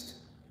confused.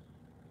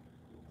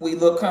 We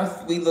look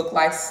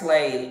like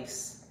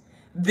slaves.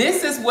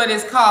 This is what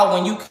it's called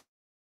when you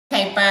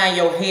can't find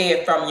your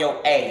head from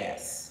your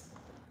ass.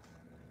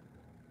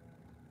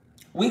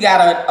 We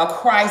got a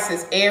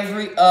crisis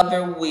every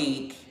other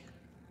week.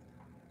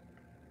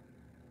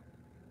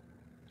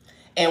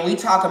 And we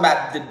talk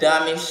about the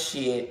dumbest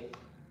shit.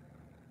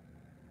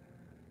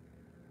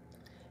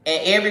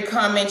 And every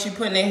comment you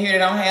put in here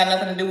that don't have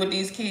nothing to do with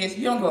these kids,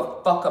 you don't give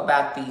a fuck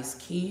about these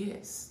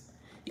kids.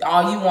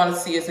 All you want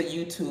to see is a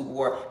YouTube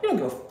war. You don't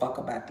give a fuck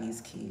about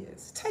these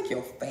kids. Take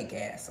your fake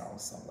ass on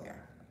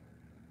somewhere.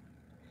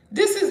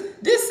 This is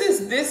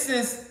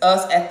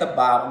us at the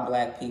bottom,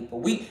 black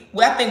people.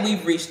 I think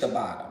we've reached the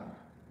bottom.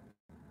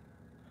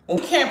 We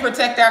can't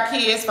protect our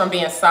kids from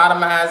being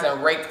sodomized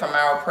and raped from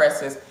our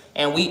oppressors,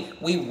 and we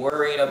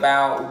worried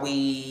about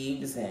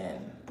weaves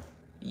and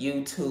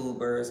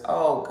YouTubers.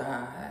 Oh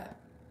God.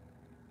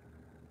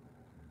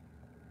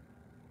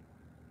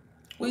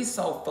 We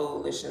so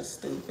foolish and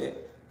stupid.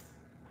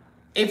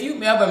 If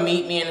you ever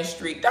meet me in the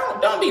street,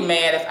 don't be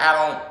mad if I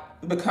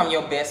don't become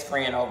your best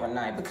friend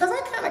overnight, because I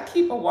kind of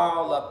keep a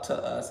wall up to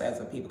us as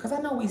a people, because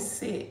I know we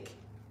sick.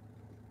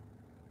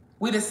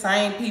 We the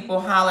same people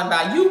hollering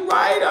about, you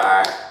right,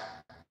 Art.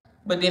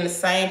 But then the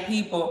same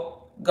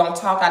people gonna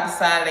talk out the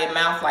side of their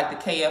mouth like the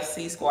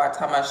KFC squad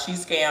talking about, she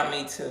scammed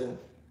me too.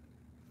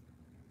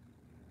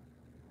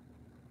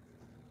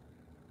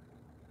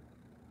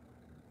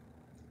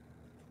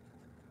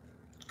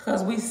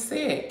 Because we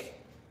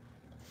sick.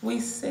 We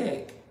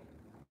sick.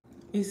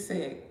 We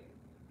sick.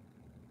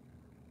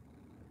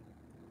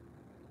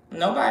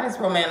 Nobody's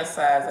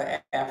romanticizing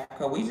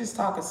Africa. We just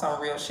talking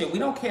some real shit. We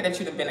don't care that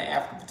you've been in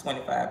Africa for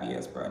 25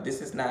 years, bro. This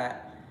is not,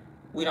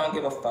 we don't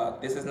give a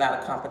fuck. This is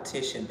not a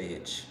competition,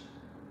 bitch.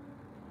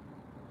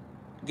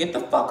 Get the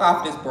fuck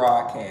off this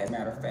broadcast,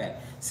 matter of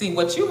fact. See,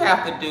 what you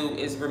have to do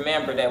is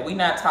remember that we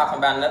not talking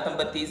about nothing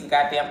but these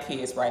goddamn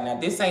kids right now.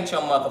 This ain't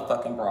your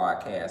motherfucking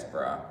broadcast,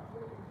 bro.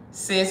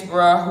 Sis,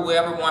 bro,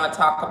 whoever want to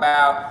talk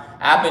about,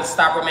 I've been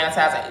stop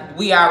romanticizing.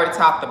 We already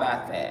talked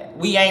about that.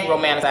 We ain't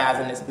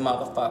romanticizing this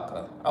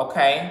motherfucker,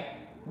 okay?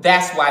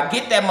 That's why.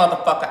 Get that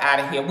motherfucker out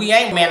of here. We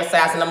ain't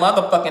romanticizing the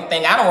motherfucking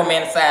thing. I don't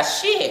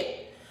romanticize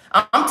shit.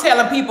 I'm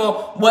telling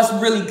people what's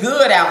really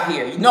good out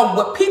here. You know,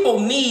 what people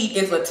need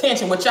is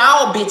attention. What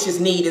y'all bitches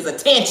need is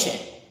attention.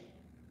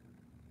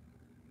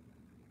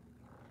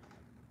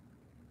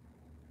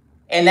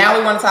 And now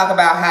we want to talk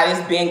about how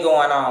this been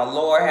going on.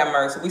 Lord have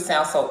mercy. We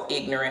sound so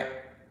ignorant.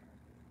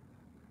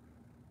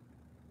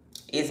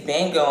 It's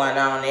been going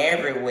on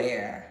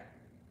everywhere.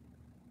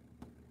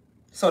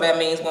 So that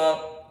means we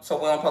don't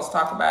supposed to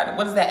talk about it.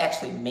 What does that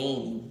actually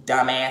mean, you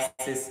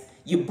dumbasses?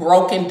 You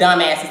broken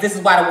dumbasses. This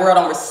is why the world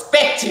don't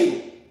respect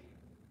you.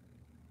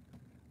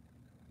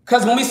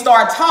 Because when we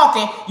start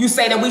talking, you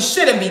say that we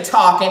shouldn't be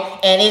talking,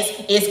 and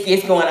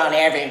it's going on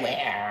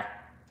everywhere.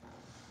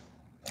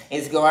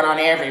 It's going on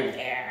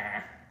everywhere.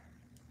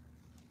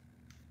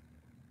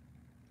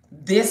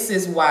 This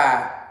is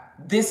why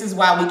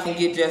we can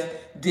get just,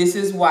 this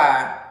is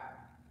why,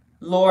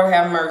 Lord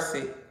have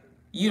mercy,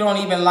 you don't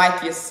even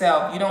like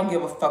yourself. You don't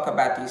give a fuck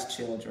about these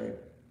children.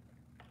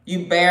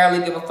 You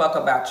barely give a fuck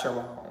about your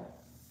own.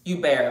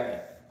 You barely.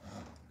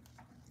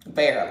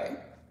 Barely.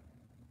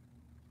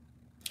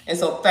 And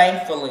so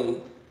thankfully,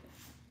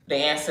 the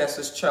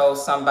ancestors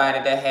chose somebody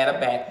that had a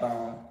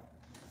backbone.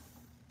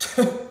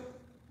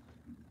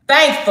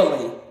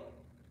 Thankfully.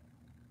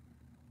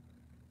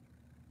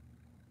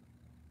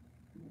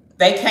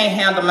 They can't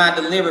handle my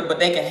delivery, but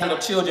they can handle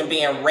children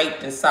being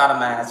raped and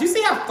sodomized. You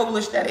see how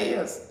foolish that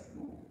is?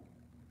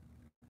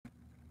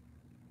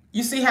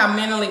 You see how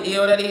mentally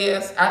ill that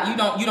is? You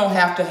don't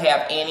have to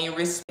have any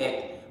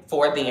respect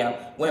for them.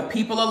 When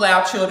people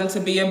allow children to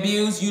be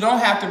abused, you don't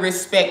have to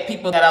respect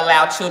people that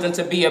allow children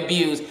to be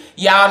abused.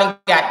 Y'all done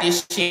got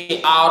this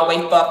shit all the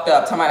way fucked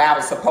up. Talking about I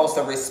was supposed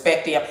to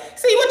respect them.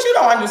 See, what you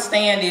don't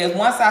understand is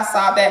once I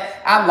saw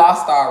that, I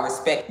lost all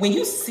respect. When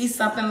you see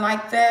something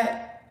like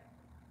that,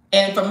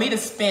 and for me to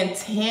spend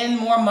 10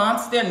 more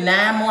months there,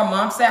 9 more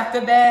months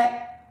after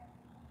that,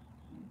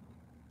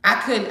 I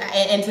couldn't,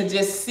 and to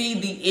just see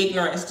the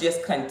ignorance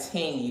just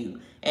continue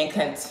and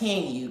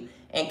continue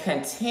and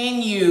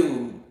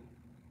continue.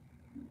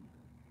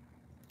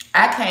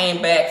 I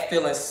came back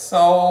feeling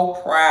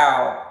so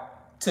proud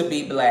to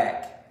be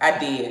black. I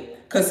did.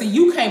 Because see,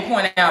 you can't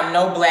point out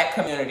no black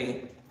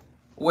community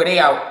where they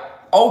are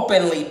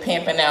openly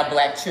pimping out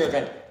black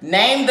children.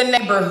 Name the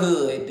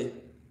neighborhood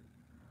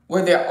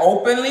where they're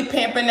openly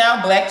pimping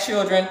out black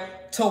children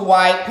to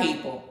white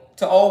people,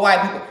 to old white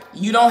people.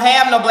 You don't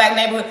have no black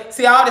neighborhood.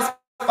 See, all this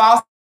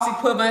false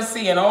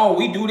equivalency and, oh,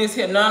 we do this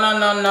here. No, no,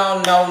 no,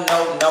 no, no,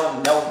 no,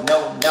 no, no,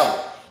 no,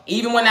 no.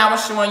 Even when I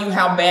was showing you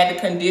how bad the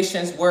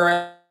conditions were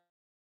and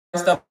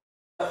stuff,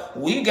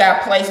 we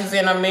got places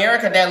in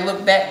America that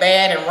look that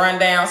bad and run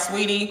down,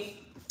 sweetie.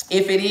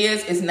 If it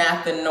is, it's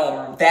not the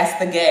norm. That's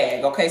the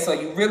gag, okay? So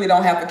you really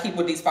don't have to keep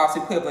with these false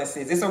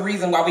equivalencies. It's a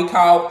reason why we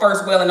call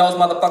first wheel and those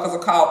motherfuckers are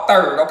called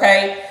third,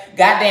 okay?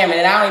 God damn it,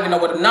 and I don't even know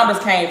where the numbers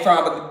came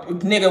from, but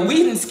nigga, we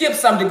didn't skip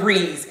some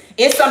degrees.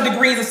 It's some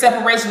degrees of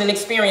separation and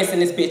experience in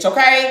this bitch,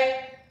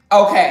 okay?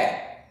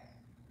 Okay.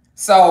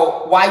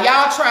 So while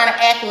y'all trying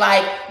to act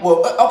like,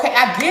 well, okay,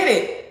 I get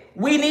it.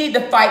 We need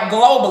to fight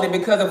globally,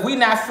 because if we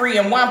not free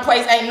in one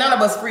place, ain't none of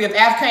us free. If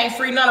Africa ain't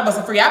free, none of us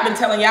are free. I've been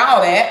telling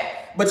y'all that.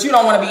 But you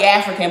don't want to be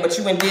African, but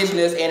you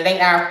indigenous, and it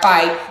ain't our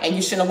fight, and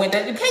you shouldn't have went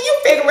there. Can you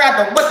figure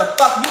out what the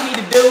fuck you need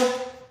to do?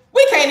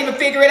 We can't even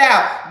figure it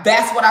out.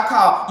 That's what I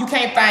call, you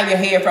can't find your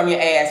hair from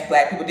your ass,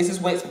 black people. This is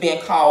what's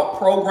being called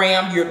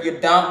programmed. You're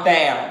dumped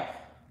down.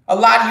 A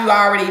lot of you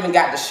already even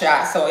got the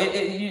shot, so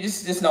you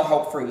just no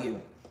hope for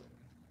you.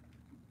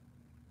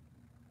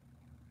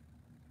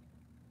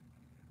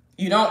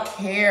 You don't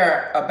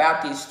care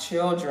about these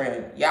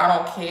children.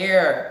 Y'all don't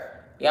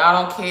care.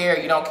 Y'all don't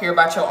care. You don't care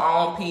about your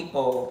own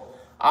people.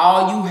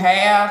 All you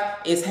have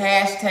is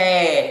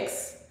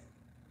hashtags.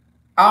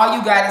 All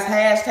you got is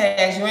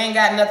hashtags. You ain't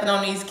got nothing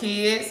on these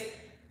kids.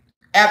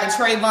 After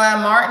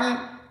Trayvon Martin,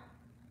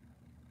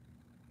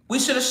 we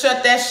should have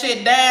shut that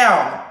shit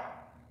down.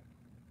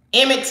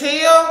 Emmett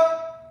Till,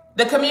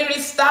 the community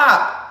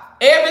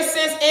stopped. Ever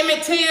since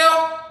Emmett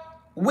Till,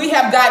 we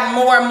have gotten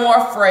more and more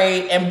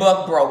afraid and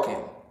buck broken.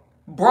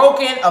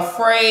 Broken,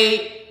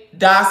 afraid,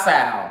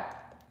 docile.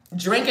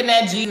 Drinking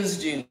that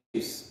Jesus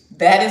juice.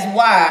 That is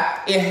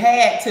why it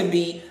had to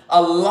be a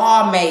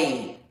law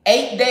made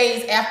 8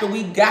 days after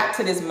we got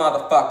to this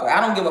motherfucker.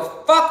 I don't give a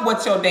fuck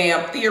what your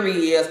damn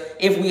theory is,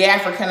 if we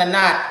African or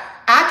not.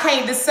 I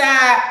can't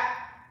decide,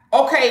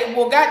 okay,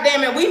 well,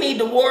 goddamn it, we need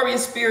the warrior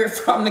spirit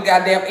from the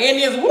goddamn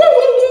Indians. Woo, woo, woo,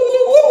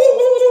 woo, woo,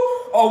 woo.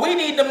 Or we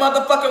need the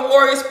motherfucking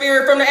warrior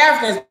spirit from the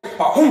Africans.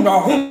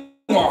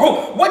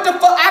 What the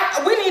fuck?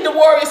 We need the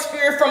warrior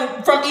spirit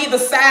from either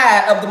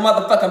side of the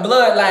motherfucking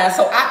bloodline.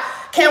 So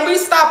can we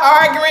stop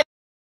arguing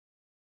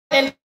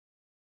and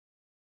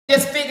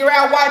just figure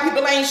out why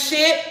people ain't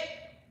shit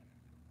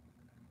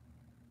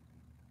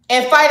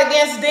and fight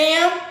against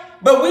them?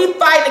 But we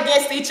fight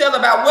against each other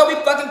about where we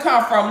fucking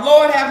come from.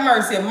 Lord have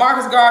mercy. If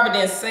Marcus Garvey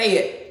didn't say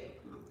it.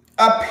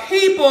 A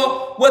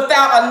people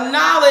without a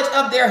knowledge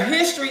of their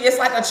history is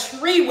like a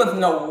tree with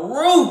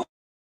no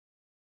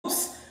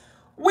roots.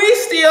 We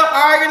still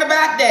arguing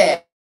about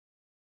that.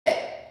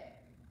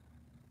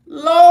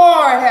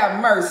 Lord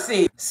have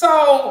mercy.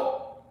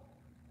 So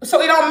it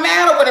don't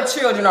matter where the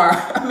children are.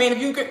 I mean, if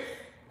you could,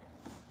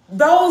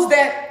 those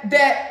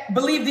that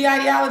believe the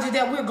ideology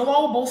that we're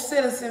global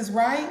citizens,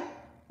 right?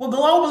 Well,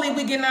 globally,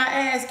 we getting our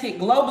ass kicked.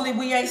 Globally,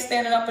 we ain't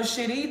standing up for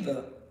shit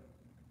either.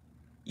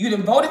 You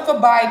done voted for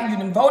Biden. You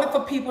done voted for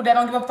people that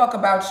don't give a fuck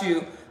about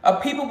you.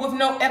 People with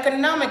no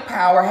economic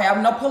power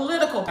have no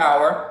political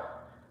power.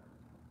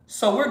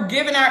 So we're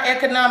giving our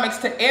economics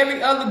to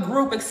every other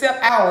group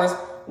except ours.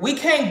 We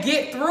can't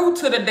get through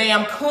to the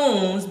damn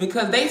coons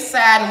because they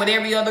siding with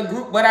every other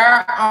group but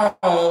our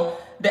own.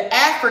 The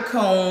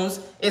Africans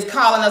is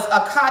calling us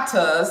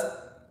Akatas.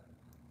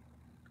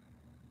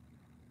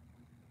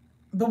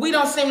 But we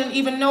don't seem to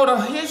even know the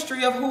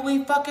history of who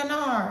we fucking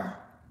are.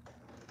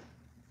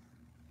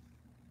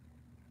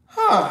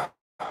 Huh.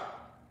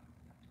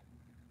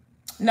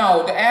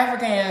 No, the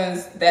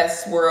Africans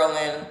that's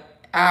swirling,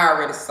 I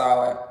already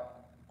saw it.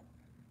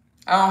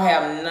 I don't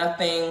have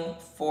nothing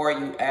for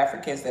you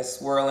Africans that's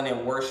swirling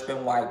and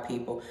worshiping white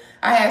people.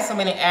 I had so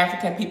many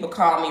African people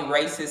call me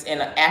racist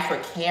and an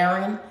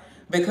African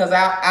because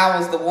I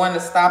was the one to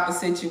stop a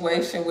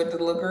situation with the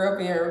little girl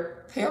being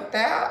pimped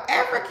out.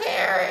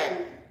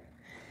 African.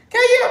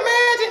 Can you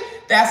imagine?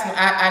 That's when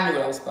I knew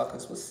those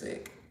fuckers was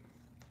sick.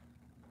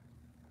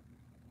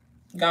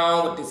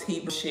 Gone with this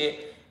Hebrew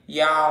shit.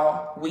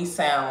 Y'all, we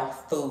sound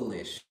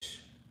foolish.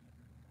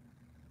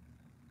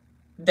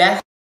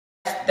 That's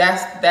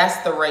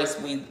the race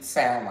we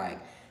sound like.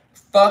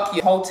 Fuck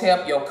your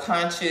hotep, your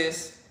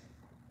conscious,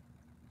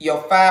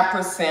 your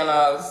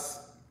 5%ers,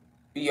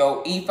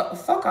 your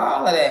fuck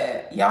all of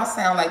that. Y'all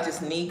sound like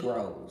just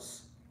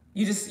Negroes.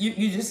 You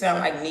just sound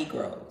like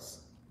Negroes.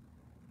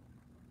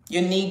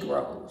 You're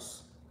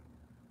Negroes.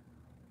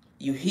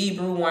 You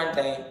Hebrew one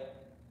day.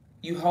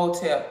 You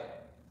hotep.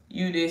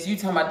 You this. You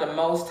talking about the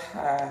Most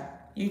High.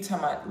 You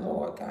talking about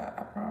Lord God.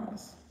 I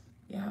promise.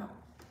 Y'all,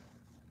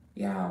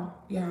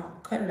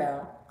 cut it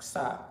out.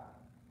 Stop.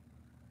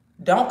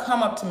 Don't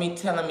come up to me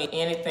telling me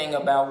anything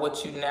about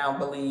what you now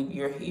believe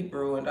you're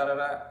Hebrew and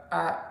da-da-da.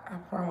 I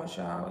promise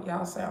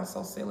y'all sound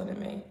so silly to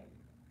me.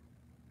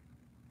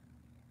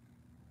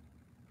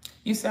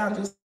 You sound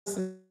just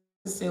as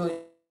silly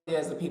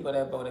as the people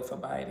that voted for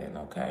Biden,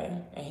 okay?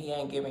 And he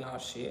ain't giving all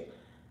shit.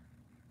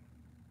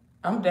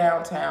 I'm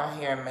downtown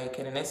here in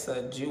Macon, and it's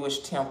a Jewish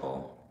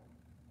temple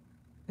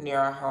near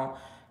our home.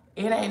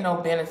 It ain't no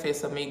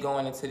benefits of me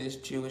going into this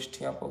Jewish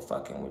temple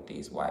fucking with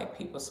these white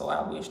people, so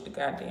I wish to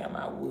goddamn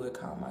I would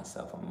call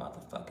myself a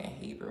motherfucking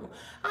Hebrew.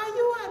 Are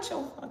you out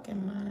your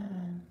fucking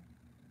mind?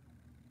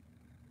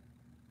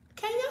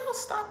 Can y'all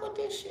stop with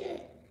this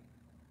shit?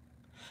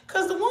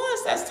 Because the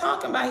ones that's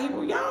talking about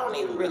Hebrew, y'all don't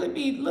even really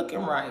be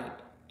looking right.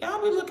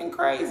 Y'all be looking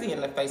crazy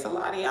in the face. A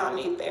lot of y'all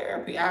need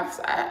therapy.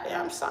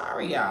 I'm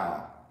sorry,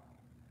 y'all.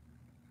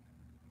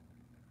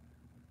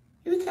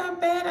 You got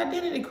bad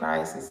identity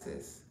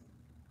crises.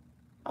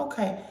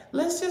 Okay,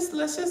 let's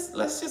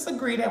just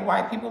agree that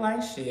white people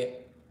ain't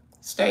shit.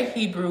 Stay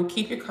Hebrew,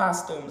 keep your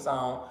costumes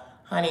on.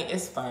 Honey,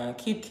 it's fine.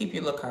 Keep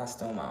your little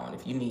costume on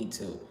if you need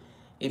to.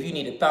 If you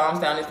need a thumbs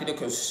down this video,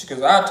 because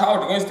I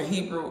talked against the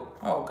Hebrew.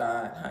 Oh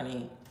God,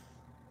 honey.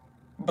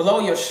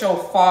 Blow your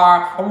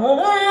shofar.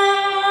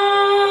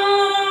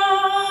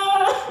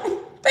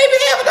 They be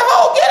having the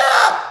whole get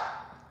up.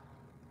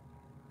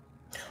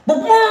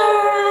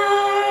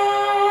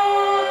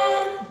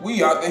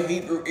 We are the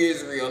Hebrew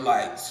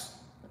Israelites.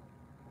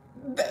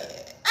 I went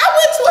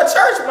to a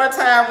church one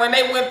time when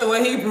they went through a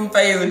Hebrew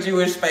phase, a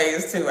Jewish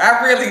phase too.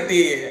 I really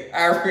did.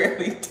 I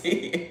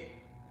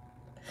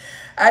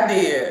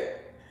did.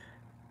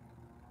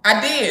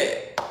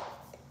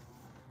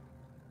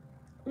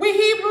 We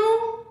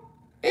Hebrew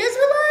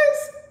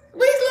Israelites?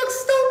 We look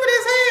stupid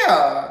as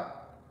hell.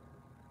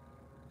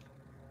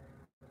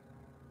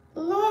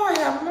 Lord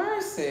have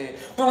mercy.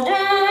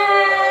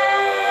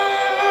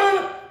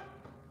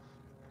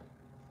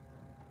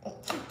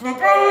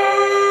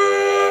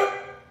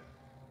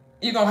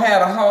 You're gonna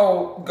have a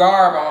whole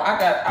garb on.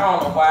 I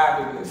don't know why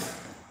I do this.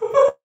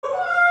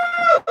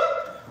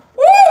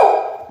 Woo!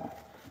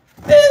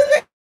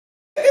 This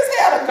nigga's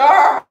had a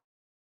garb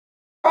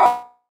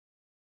on.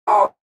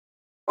 Oh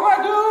my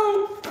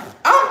dude.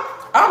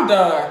 I'm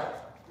done.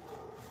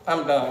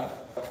 I'm done.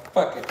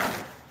 Fuck it.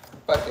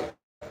 Fuck it.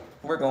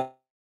 We're going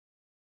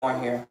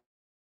on here.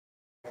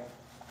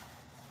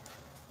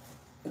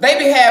 They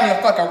be having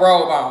a fucking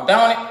robe on,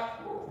 don't it?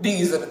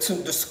 These are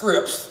the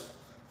scripts.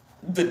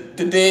 The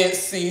Dead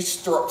Sea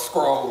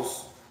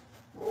Scrolls.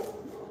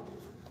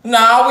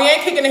 No, we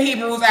ain't kicking the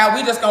Hebrews out.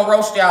 We just gonna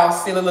roast y'all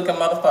silly looking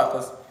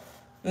motherfuckers.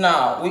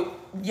 No,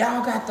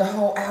 y'all got the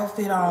whole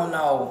outfit on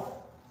though.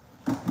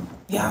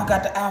 Y'all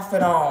got the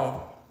outfit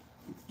on.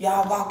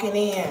 Y'all walking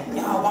in.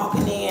 Y'all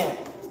walking in.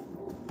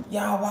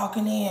 Y'all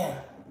walking in.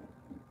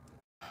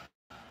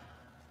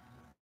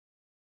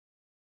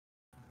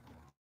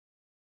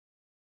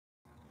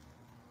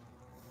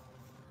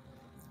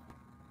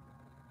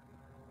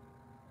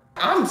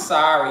 I'm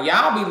sorry,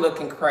 y'all be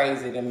looking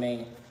crazy to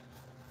me.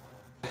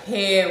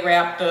 Head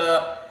wrapped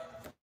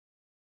up,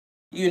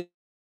 you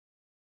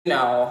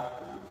know.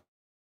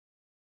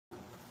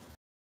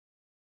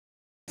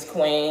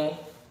 Queen.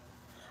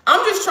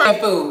 I'm just trying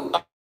food,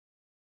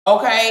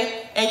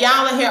 okay? And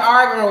y'all in here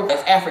arguing with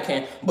us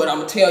African, but I'm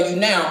gonna tell you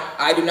now,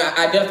 I do not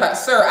identify.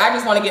 Sir, I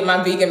just want to get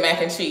my vegan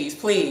mac and cheese,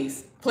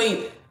 please,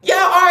 please. Y'all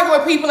argue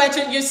with people at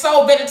your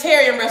soul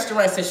vegetarian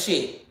restaurants and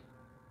shit.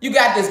 You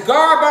got this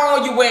garb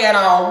on, you wearing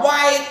all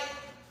white.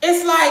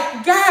 It's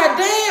like,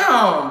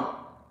 goddamn.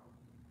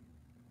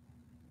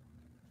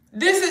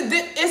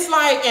 It's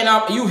like,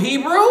 and you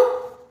Hebrew?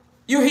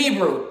 You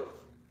Hebrew.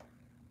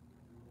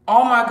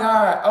 Oh my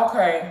God,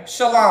 okay,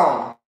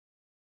 shalom.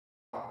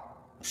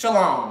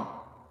 Shalom.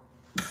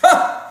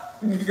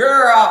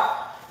 Girl,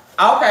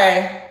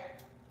 okay.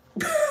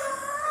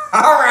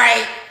 All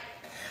right.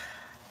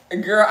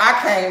 Girl, I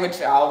came with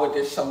y'all with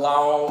this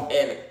shalom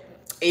and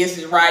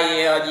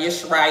Israel,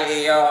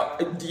 Yisrael,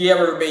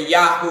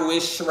 Yahoo,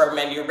 Ishra,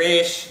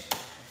 Maniresh,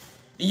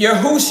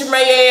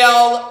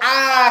 Yahushmael.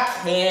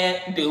 I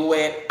can't do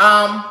it.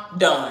 I'm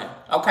done.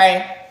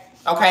 Okay?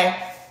 Okay?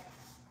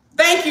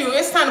 Thank you.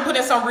 It's time to put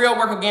in some real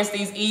work against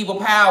these evil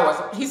powers.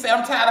 He said,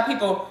 I'm tired of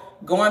people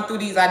going through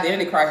these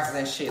identity crises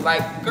and shit.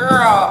 Like,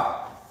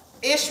 girl,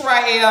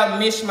 Israel,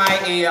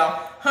 Mishmael,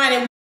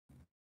 honey.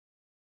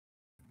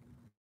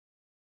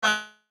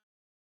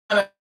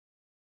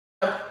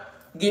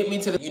 Get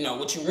me to the, you know,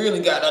 what you really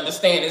got to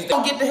understand is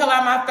don't get the hell out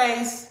of my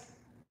face.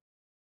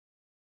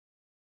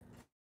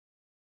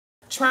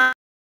 Try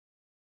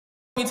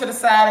me to the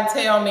side and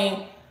tell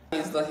me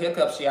these little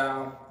hiccups,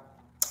 y'all.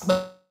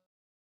 But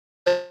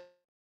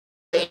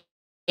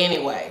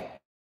anyway,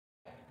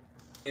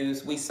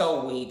 we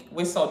so weak.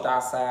 We're so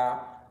docile.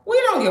 We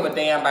don't give a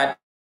damn about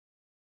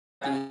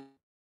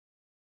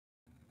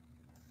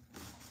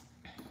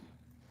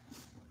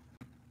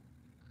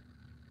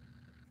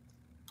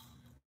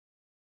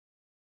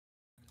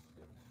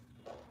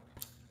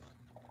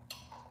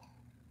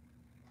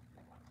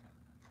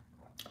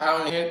I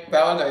don't need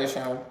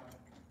validation.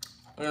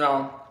 You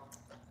know,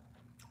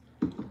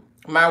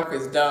 my work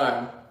is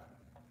done.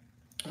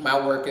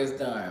 My work is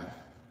done.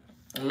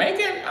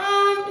 Making,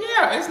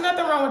 yeah, it's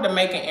nothing wrong with the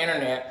making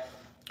internet.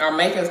 Our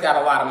makers got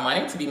a lot of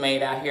money to be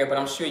made out here, but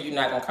I'm sure you're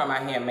not gonna come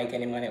out here and make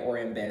any money or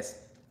invest.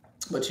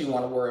 But you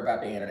want to worry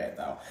about the internet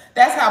though.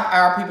 That's how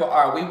our people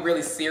are. We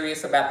really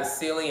serious about the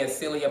silly and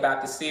silly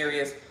about the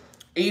serious.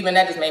 Even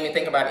that just made me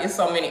think about it. It's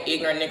so many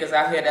ignorant niggas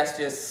out here that's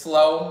just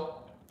slow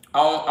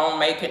on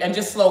making, and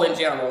just slow in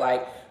general.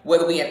 Like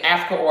whether we in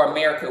Africa or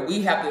America,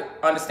 we have to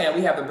understand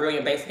we have the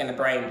brilliant basic and the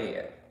brain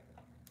dead.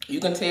 You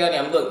can tell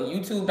them, look,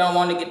 YouTube don't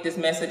want to get this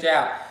message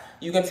out.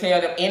 You can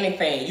tell them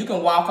anything. You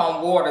can walk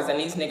on waters and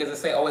these niggas will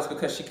say, oh, it's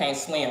because she can't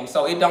swim.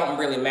 So it don't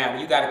really matter.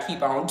 You got to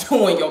keep on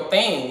doing your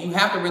thing. You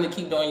have to really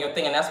keep doing your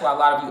thing. And that's why a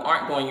lot of you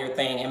aren't doing your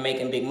thing and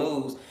making big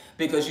moves,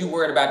 because you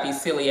worried about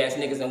these silly ass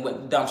niggas and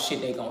what dumb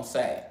shit they gonna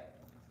say.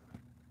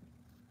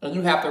 And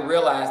you have to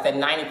realize that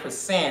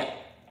 90%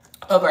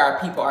 of our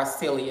people are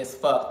silly as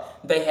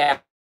fuck. They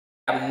have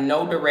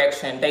no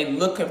direction. They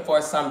looking for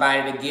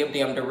somebody to give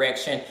them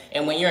direction.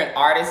 And when you're an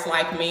artist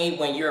like me,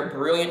 when you're a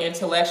brilliant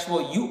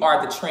intellectual, you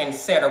are the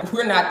trendsetter.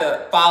 We're not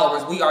the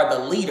followers, we are the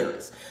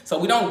leaders. So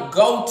we don't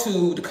go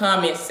to the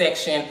comment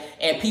section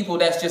and people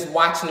that's just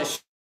watching the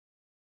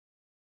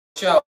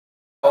show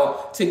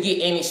to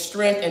get any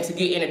strength and to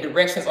get any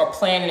directions or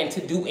planning and to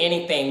do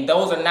anything.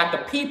 Those are not the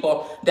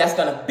people that's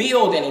going to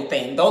build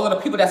anything. Those are the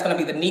people that's going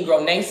to be the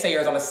Negro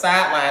naysayers on the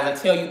sidelines and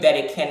tell you that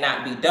it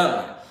cannot be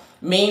done.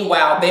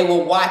 Meanwhile, they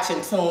will watch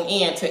and tune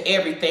in to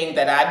everything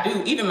that I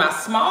do. Even my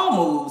small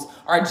moves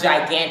are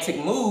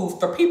gigantic moves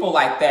for people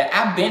like that.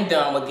 I've been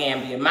done with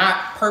Gambia. My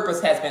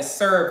purpose has been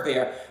served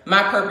there.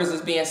 My purpose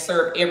is being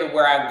served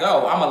everywhere I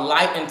go. I'm a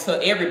light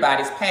into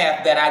everybody's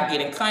path that I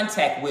get in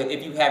contact with,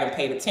 if you haven't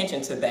paid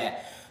attention to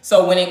that.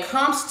 So when it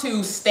comes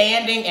to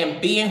standing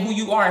and being who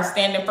you are and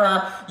standing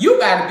firm, you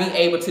got to be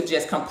able to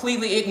just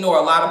completely ignore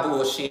a lot of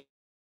bullshit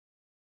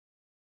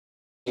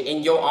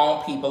in your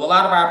own people. A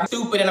lot of our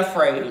people stupid and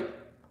afraid.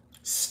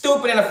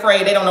 Stupid and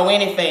afraid. They don't know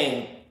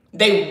anything.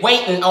 They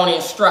waiting on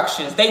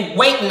instructions. They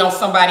waiting on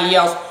somebody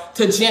else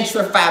to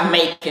gentrify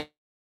making.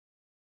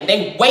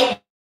 They waiting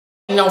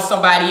on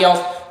somebody else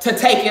to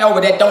take it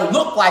over that don't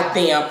look like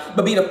them,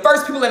 but be the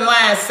first people in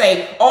line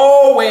say,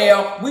 oh,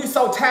 well, we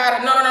so tired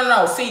of,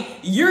 no. See,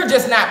 you're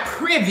just not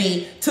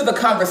privy to the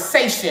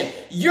conversation.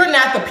 You're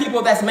not the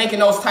people that's making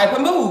those type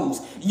of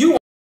moves.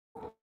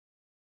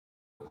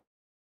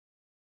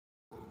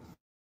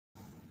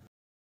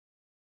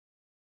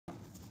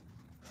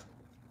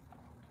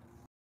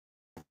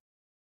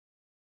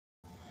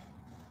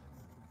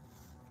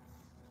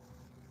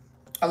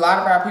 A lot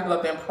of our people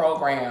have been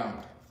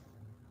programmed.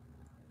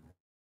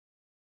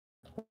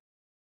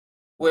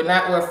 We're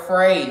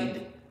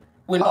afraid.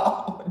 We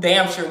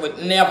damn sure would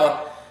never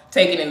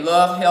take any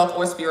love, health,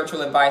 or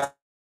spiritual advice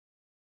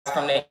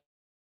from the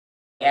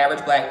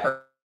average black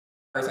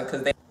person,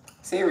 because they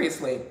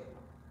seriously,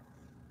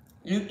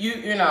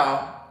 you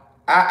know,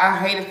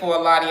 I hate it for a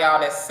lot of y'all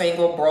that's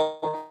single,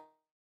 broke,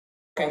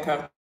 and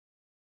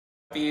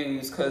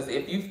confused, because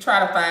if you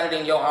try to find it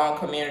in your own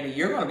community,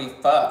 you're gonna be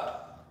fucked.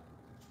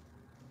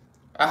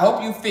 I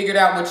hope you figured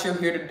out what you're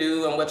here to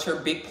do and what your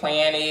big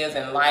plan is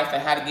in life,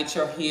 and how to get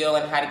your heal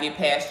and how to get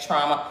past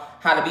trauma,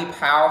 how to be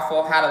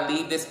powerful, how to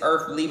leave this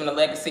earth, leaving a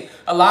legacy.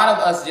 A lot of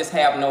us just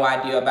have no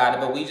idea about it,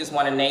 but we just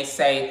want to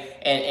naysay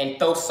and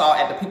throw salt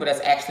at the people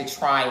that's actually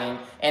trying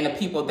and the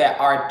people that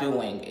are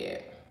doing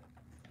it.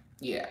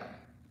 Yeah.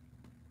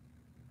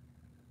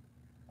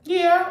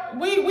 Yeah,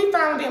 we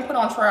finally been put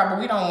on trial, but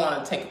we don't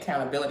want to take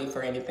accountability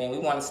for anything. We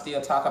want to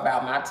still talk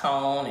about my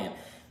tone and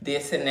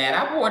this and that.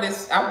 I wore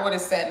this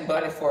satin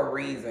bunny for a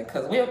reason,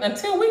 because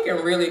until we can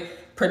really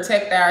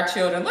protect our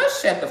children, let's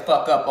shut the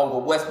fuck up over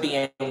what's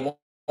being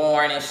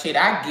worn and shit.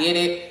 I get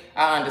it,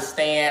 I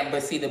understand,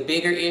 but see, the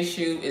bigger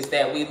issue is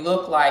that we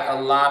look like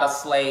a lot of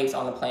slaves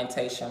on the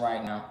plantation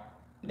right now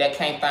that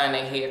can't find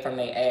their head from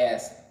their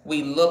ass.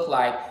 We look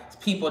like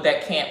people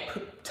that can't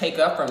take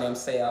up for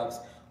themselves.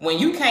 When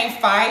you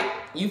can't fight,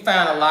 you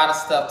find a lot of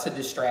stuff to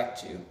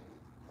distract you.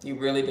 You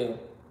really do.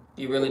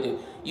 You really do.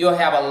 You'll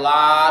have a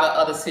lot of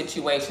other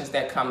situations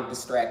that come to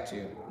distract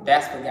you.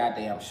 That's for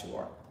goddamn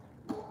sure.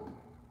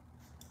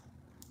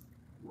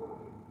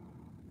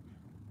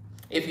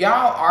 If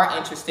y'all are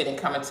interested in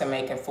coming to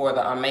Macon for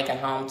the Macon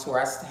home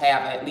tour, I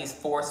have at least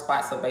 4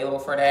 spots available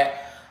for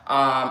that.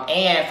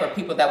 And for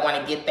people that want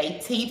to get their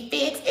teeth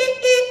fixed,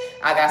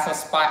 I got some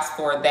spots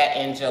for that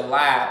in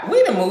July.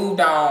 We done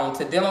moved on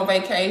to dental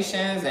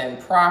vacations and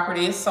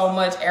property. So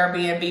much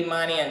Airbnb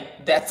money and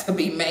that's to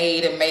be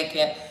made and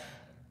making.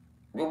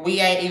 We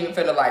ain't even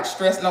finna like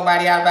stress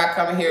nobody out about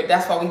coming here.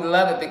 That's why we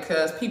love it,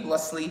 because people are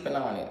sleeping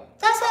on it.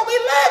 That's why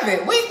we love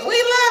it. We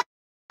love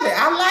it.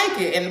 I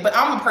like it. But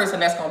I'm a person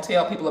that's gonna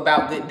tell people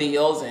about good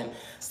deals and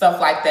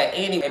stuff like that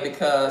anyway,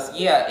 because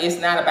yeah,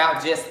 it's not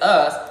about just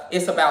us.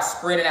 It's about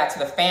spreading out to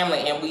the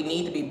family, and we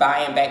need to be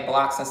buying back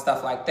blocks and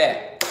stuff like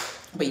that.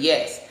 But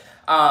yes,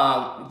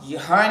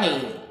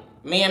 honey,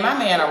 me and my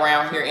man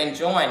around here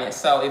enjoying it.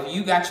 So if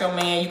you got your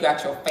man, you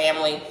got your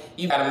family,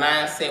 you got a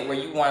mindset where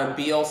you want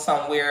to build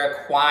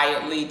somewhere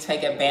quietly,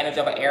 take advantage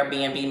of an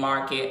Airbnb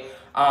market,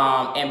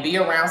 and be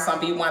around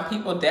some B1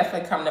 people,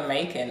 definitely come to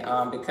Macon,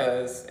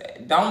 because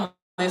don't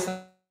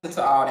listen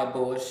to all that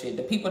bullshit.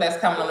 The people that's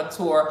coming on the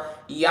tour,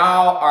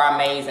 y'all are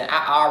amazing.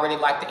 I already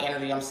like the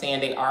energy I'm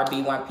seeing. They are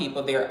B1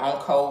 people. They're on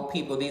code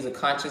people. These are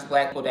conscious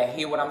black people that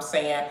hear what I'm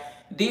saying.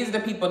 These are the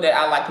people that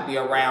I like to be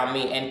around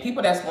me, and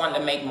people that's wanting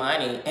to make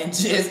money and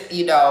just,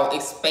 you know,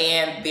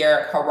 expand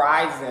their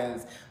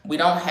horizons. We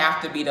don't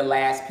have to be the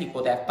last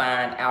people that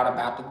find out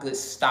about the good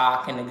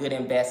stock and the good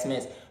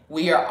investments.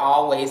 We are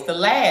always the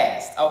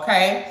last,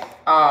 okay?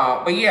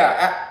 But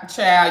yeah,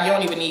 child, you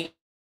don't even need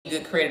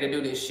good credit to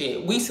do this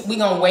shit. We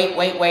gonna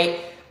wait.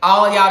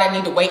 All of y'all that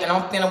need to wait, and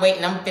I'm finna wait,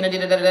 and I'm finna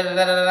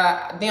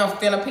da-da-da-da-da-da-da. Them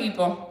finna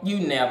people,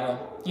 you're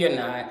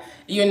not.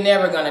 You're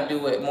never gonna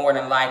do it, more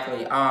than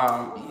likely.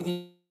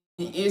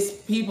 It's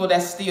people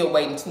that's still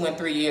waiting 2 and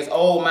 3 years.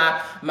 Oh,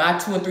 my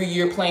 2 and 3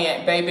 year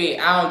plan, baby.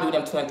 I don't do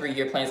them 2 and 3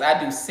 year plans.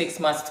 I do 6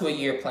 months to a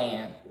year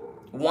plan.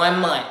 1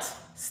 month,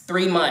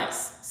 3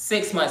 months,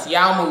 6 months.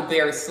 Y'all move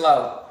very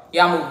slow.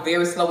 Y'all move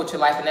very slow with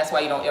your life, and that's why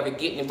you don't ever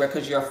get anywhere,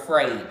 because you're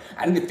afraid.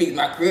 I need to fix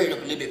my credit up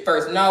a little bit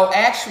first. No,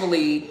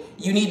 actually,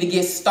 you need to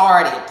get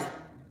started.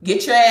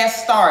 Get your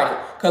ass started,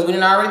 because we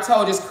done already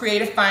told you, it's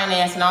creative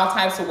finance in all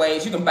types of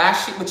ways. You can buy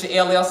shit with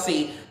your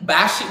LLC,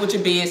 buy shit with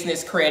your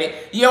business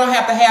credit. You don't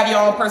have to have your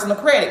own personal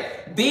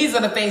credit. These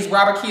are the things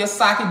Robert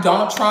Kiyosaki,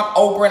 Donald Trump,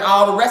 Oprah, and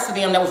all the rest of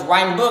them that was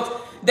writing books,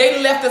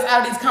 they left us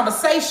out of these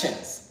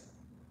conversations.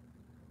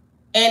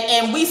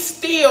 And we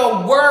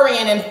still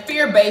worrying and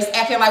fear-based,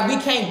 acting like we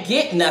can't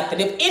get nothing.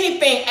 If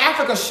anything,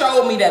 Africa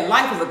showed me that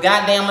life is a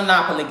goddamn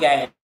Monopoly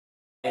game.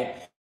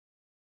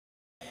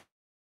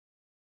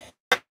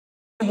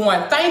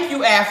 Thank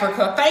you,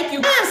 Africa. Thank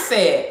you.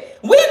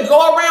 Mindset. We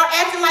go around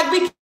acting like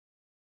we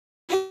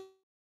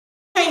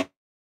can't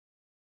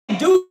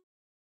do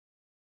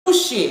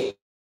shit.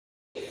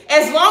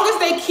 As long as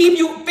they keep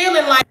you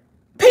feeling like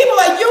people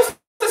are used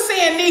to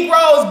seeing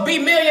Negroes be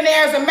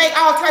millionaires and make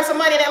all types of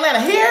money in Atlanta.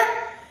 Here,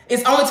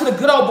 it's only to the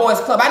good old boys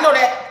club. I know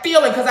that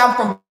feeling because I'm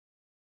from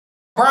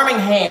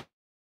Birmingham.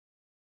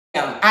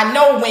 I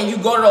know when you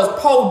go to those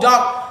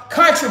podunk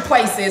country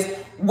places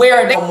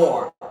where they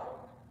more.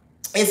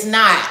 It's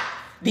not.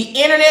 The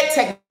internet,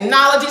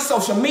 technology,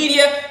 social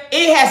media,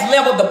 it has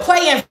leveled the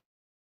playing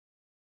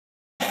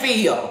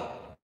field.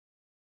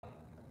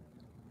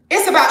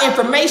 It's about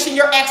information,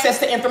 your access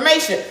to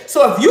information.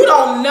 So if you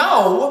don't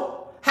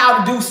know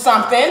how to do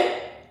something,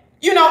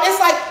 you know, it's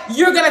like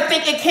you're going to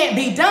think it can't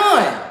be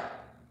done.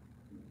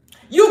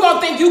 You're going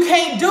to think you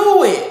can't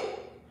do it.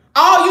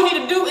 All you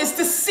need to do is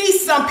to see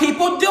some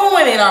people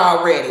doing it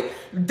already.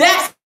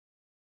 That's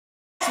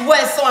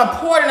what's so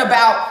important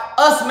about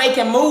us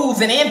making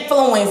moves and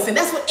influencing.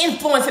 That's what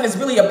influencing is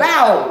really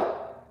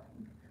about.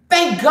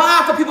 Thank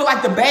God for people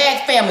like the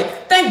Bag family.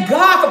 Thank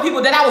God for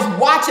people that I was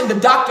watching, the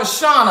Dr.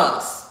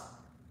 Shaunas.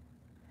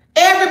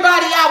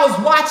 Everybody I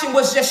was watching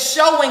was just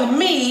showing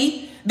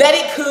me that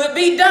it could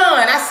be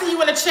done. I see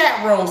you in the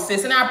chat room,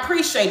 sis, and I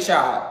appreciate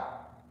y'all.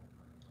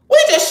 We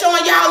just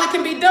showing y'all it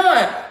can be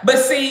done. But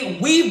see,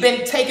 we've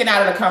been taken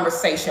out of the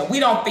conversation. We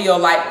don't feel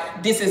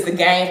like this is the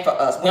game for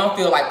us. We don't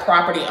feel like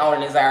property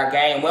owning is our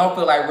game. We don't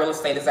feel like real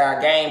estate is our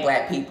game,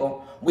 black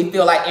people. We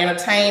feel like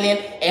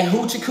entertaining and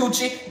hoochie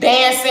coochie,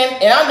 dancing.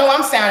 And I know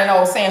I'm sounding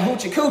old saying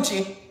hoochie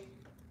coochie.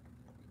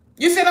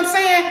 You see what I'm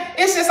saying?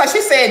 It's just like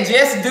she said,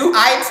 just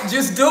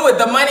do it.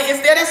 The money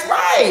is there. That's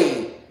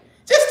right.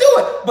 Just do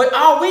it. But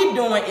all we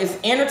doing is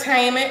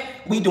entertainment.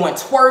 We doing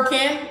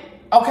twerking,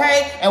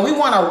 okay? And we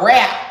want to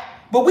rap.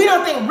 But we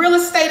don't think real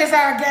estate is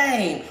our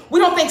game. We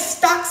don't think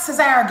stocks is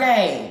our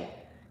game.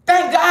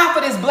 Thank God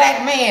for this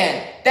black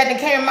man that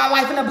came in my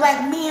life and the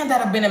black men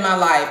that have been in my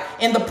life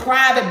in the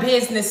private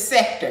business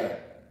sector.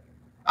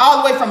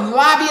 All the way from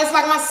lobbyists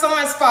like my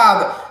son's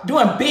father,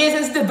 doing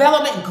business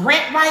development,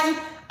 grant writing,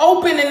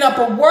 opening up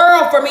a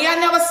world for me I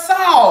never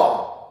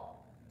saw.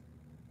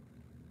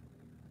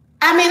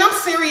 I mean, I'm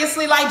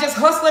seriously like just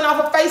hustling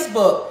off of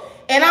Facebook.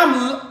 And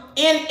I'm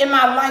in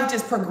my life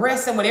just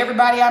progressing with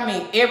everybody I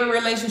meet, every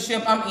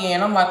relationship I'm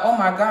in. I'm like, oh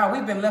my God,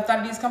 we've been left out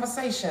of these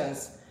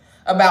conversations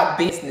about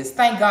business.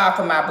 Thank God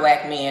for my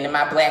black men and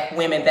my black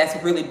women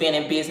that's really been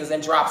in business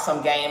and dropped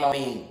some game on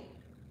me.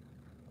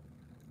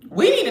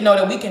 We need to know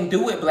that we can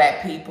do it,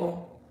 black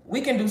people.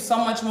 We can do so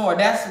much more.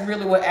 That's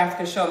really what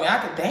Africa showed me. I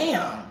could,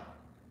 damn.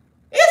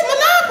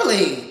 It's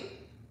Monopoly.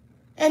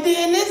 And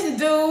then this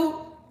dude,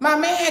 my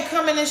man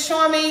coming and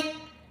showing me,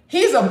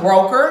 he's a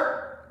broker.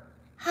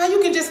 How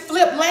you can just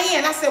flip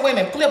land. I said, wait a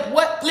minute, flip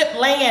what? Flip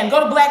land. Go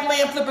to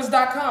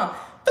blacklandflippers.com.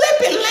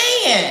 Flipping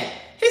land.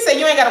 He said,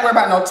 you ain't got to worry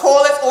about no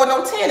toilets or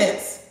no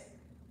tenants.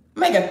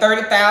 Making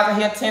 $30,000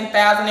 here, $10,000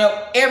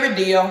 there, every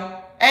deal.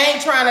 I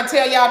ain't trying to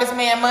tell y'all this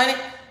man money.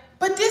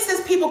 But this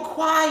is people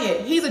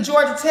quiet. He's a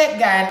Georgia Tech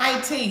guy in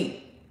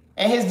IT.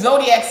 And his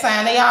zodiac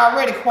sign, they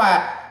already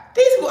quiet.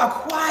 These people are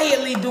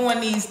quietly doing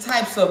these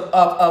types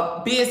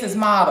of business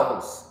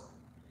models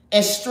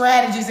and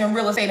strategies in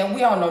real estate, and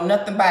we don't know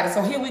nothing about it.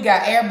 So here we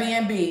got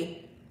Airbnb.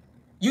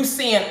 You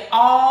seeing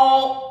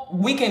all,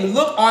 we can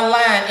look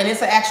online and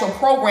it's an actual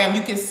program.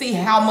 You can see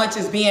how much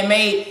is being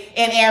made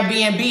in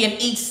Airbnb in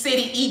each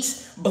city,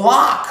 each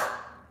block.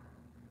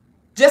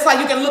 Just like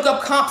you can look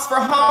up comps for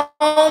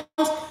homes,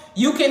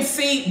 you can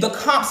see the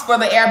comps for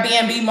the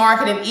Airbnb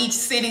market in each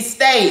city,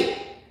 state.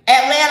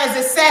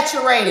 Atlanta's is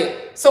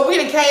saturated. So we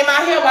done came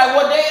out here like,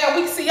 well, damn,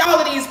 we can see all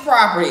of these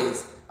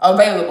properties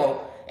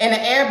available. And the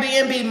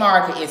Airbnb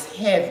market is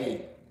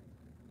heavy.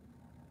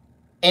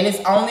 And it's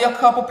only a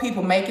couple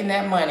people making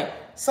that money.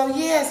 So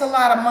yeah, it's a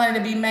lot of money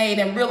to be made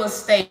in real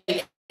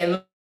estate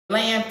and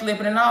land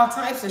flipping and all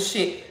types of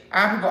shit.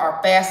 Our people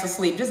are fast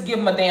asleep. Just give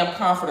them a damn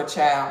comforter,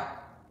 child.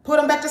 Put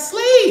them back to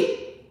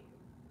sleep.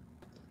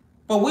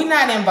 But we're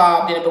not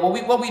involved in it. But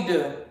what we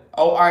do?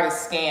 Oh, art is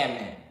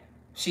scamming.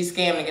 She's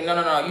scamming.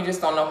 No, you just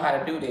don't know how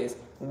to do this.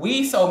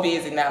 We so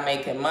busy not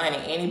making money.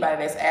 Anybody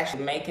that's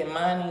actually making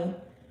money,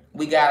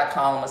 we gotta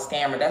call them a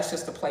scammer. That's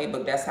just the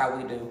playbook. That's how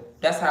we do.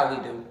 That's how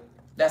we do.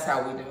 That's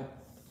how we do.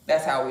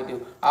 That's how we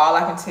do. All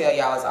I can tell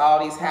y'all is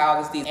all these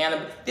houses,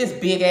 this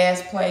big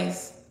ass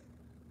place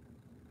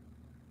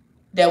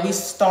that we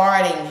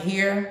starting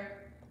here.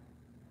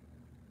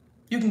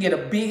 You can get a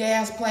big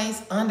ass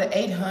place under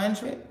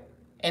 800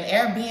 and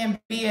Airbnb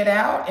it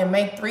out and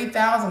make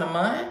 $3,000 a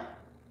month.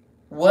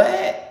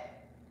 What?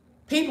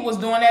 People was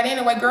doing that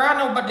anyway. Girl, I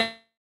know about the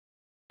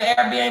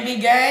Airbnb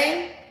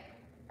game.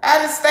 I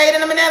just stayed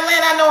in them in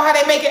Atlanta. I know how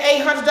they making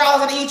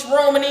 $800 in each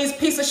room in these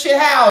piece of shit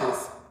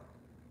houses.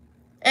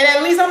 And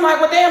at least I'm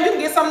like, well, damn, you can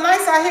get something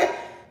nice out here.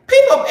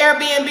 People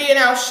Airbnb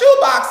out shoe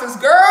boxes,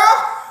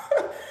 girl.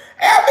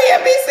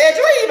 Airbnb said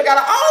you ain't even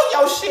gotta own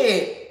your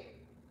shit.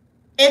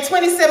 In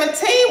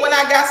 2017, when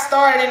I got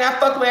started and I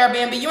fucked with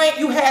Airbnb,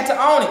 you had to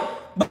own it.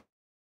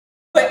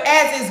 But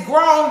as it's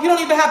grown, you don't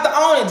even have to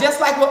own it.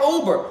 Just like with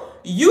Uber,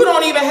 you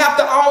don't even have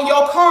to own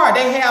your car.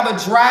 They have a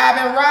drive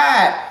and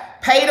ride,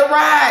 pay to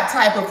ride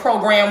type of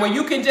program where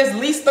you can just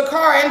lease the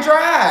car and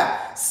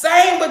drive.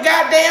 Same with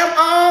goddamn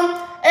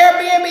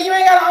Airbnb. You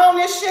ain't gotta own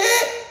this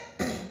shit.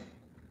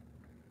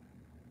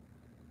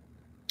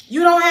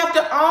 You don't have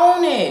to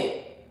own it.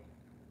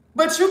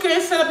 But you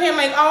can sit up here and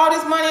make all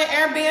this money at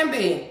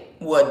Airbnb.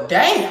 Well,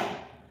 damn.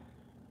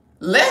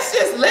 Let's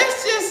just,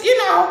 you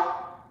know,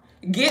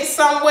 get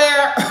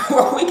somewhere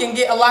where we can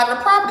get a lot of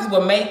the properties.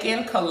 We're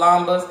Macon,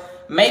 Columbus,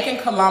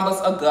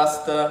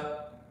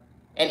 Augusta,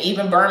 and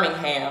even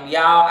Birmingham.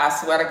 Y'all, I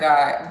swear to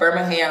God,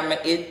 Birmingham,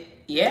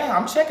 yeah,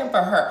 I'm checking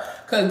for her.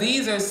 Because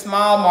these are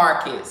small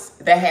markets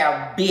that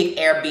have big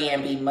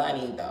Airbnb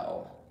money, though.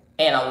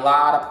 And a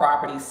lot of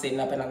properties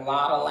sitting up in a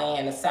lot of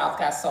land. The South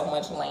got so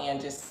much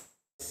land just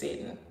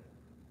sitting.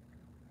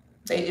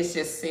 It's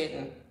just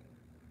sitting.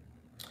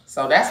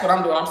 So that's what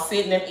I'm doing. I'm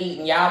sitting and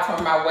eating. Y'all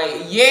talking about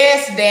weight.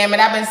 Yes, damn it.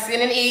 I've been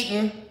sitting and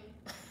eating.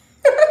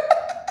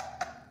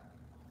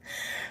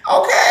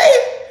 Okay.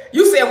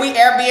 You said we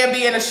Airbnb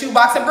in a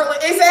shoebox in Brooklyn.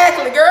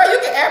 Exactly, girl. You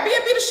can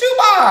Airbnb the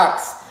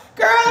shoebox.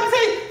 Girl, let me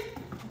tell you.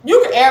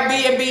 You can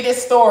Airbnb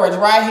this storage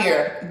right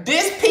here.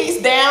 This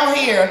piece down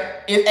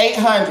here is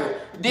 $800.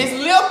 This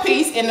little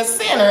piece in the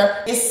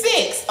center is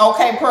 $600,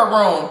 okay, per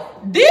room.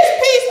 This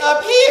piece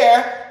up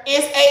here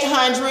is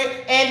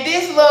 $800, and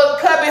this little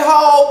cubby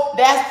hole,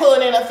 that's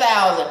pulling in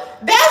 $1,000.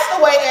 That's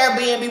the way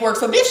Airbnb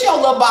works. So this your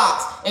little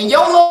box, and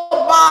your little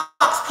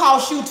box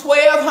costs you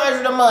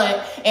 $1,200 a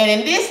month, and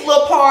in this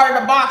little part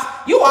of the box,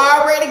 you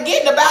already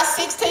getting about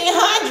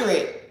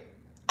 $1,600.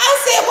 I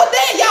said, well,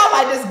 damn, y'all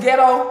like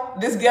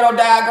this ghetto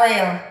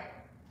diagram.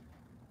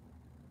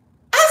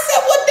 I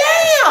said, well,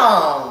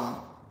 damn.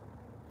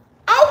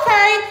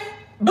 Okay,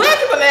 black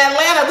people in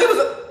Atlanta,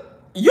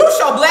 you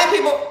show black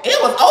people,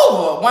 it was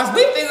over. Once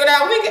we figured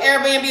out we could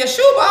Airbnb a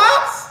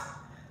shoebox,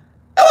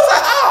 it was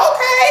like, oh,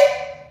 okay.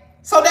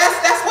 So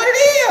that's what it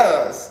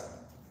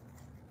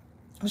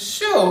is.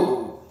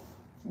 Shoot,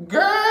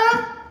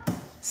 girl,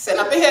 sitting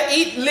up in here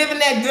living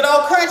that good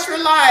old country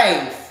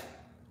life.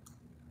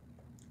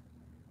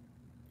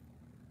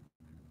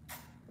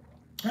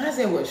 I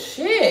said, well,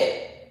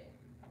 shit.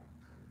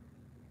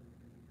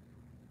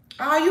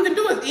 All you can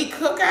do is eat,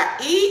 cook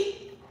out,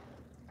 eat,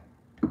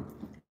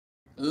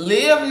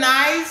 live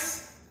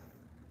nice.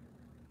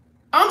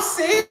 I'm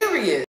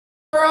serious.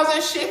 Girls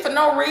and shit for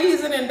no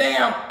reason and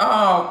damn,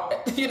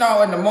 you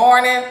know, in the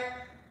morning.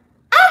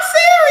 I'm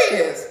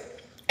serious.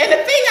 And the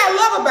thing I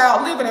love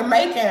about living in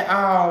Macon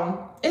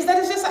is that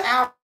it's just an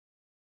hour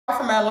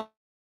from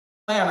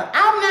Atlanta.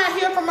 I'm not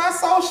here for my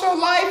social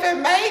life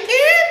in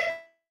Macon.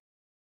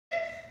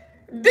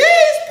 These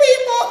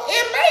people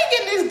in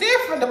Macon is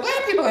different. The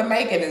black people in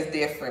Macon is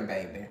different,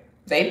 baby.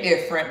 They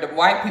different. The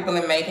white people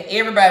in Macon,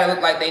 everybody look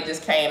like they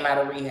just came out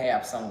of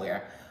rehab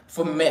somewhere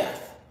for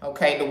meth.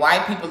 Okay, the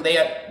white people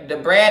there, the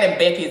Brad and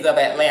Becky's of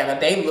Atlanta,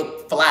 they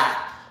look fly.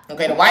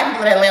 Okay, the white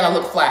people in Atlanta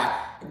look fly.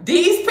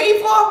 These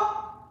people,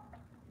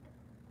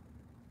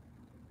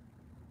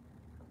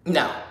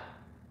 no.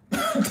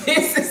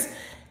 This is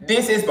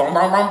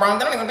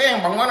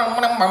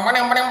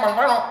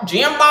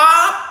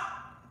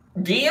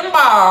Jim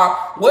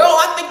Bob. Well,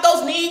 I think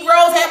those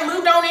Negroes have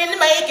moved on into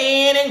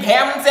Macon and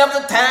have themselves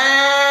a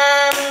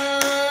time.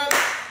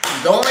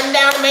 Going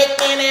down to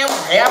Macon and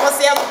have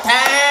ourselves a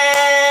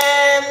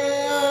time.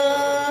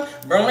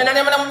 Going down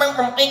to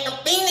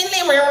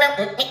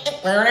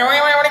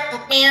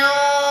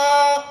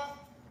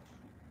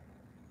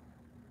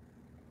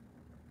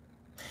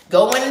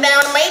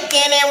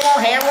Macon and we'll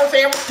have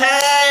ourselves a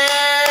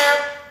time.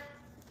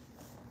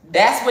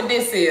 That's what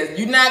this is.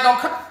 You're not gonna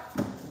come.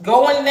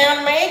 Going down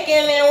to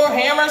Macon and we'll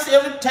hammer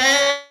every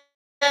time.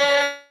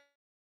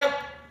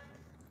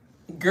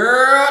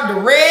 Girl, the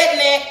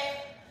redneck.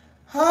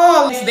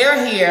 Oh,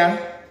 they're here.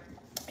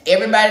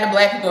 Everybody, the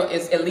black people,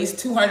 is at least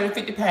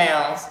 250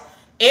 pounds.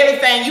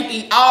 Everything you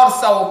eat, all the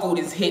soul food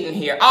is hitting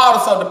here. All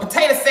the soul, the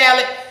potato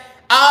salad,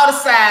 all the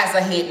sides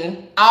are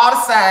hitting. All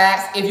the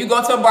sides. If you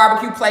go to a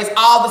barbecue place,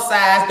 all the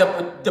sides,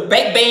 the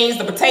baked beans,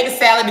 the potato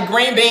salad, the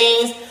green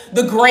beans,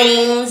 the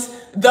greens,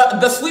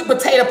 the sweet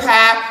potato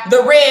pie,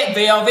 the red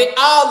velvet,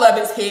 all of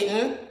it's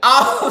hitting.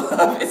 All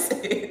of it's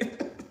hitting.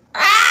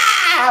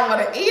 I want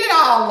to eat it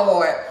all,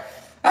 Lord.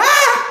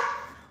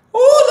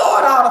 Oh,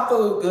 Lord, all the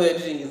food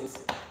good, Jesus.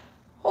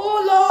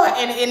 Oh, Lord.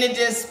 And it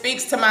just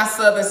speaks to my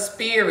southern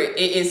spirit.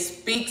 It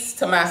speaks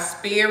to my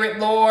spirit,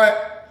 Lord.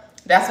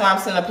 That's why I'm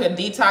sitting up here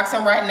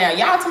detoxing right now.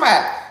 Y'all talking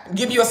about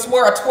give you a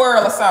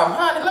twirl or something.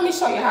 Honey, let me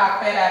show you how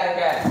fat I done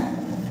got.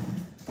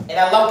 And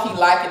I low-key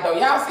like it, though.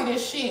 Y'all see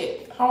this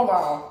shit? Hold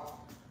on.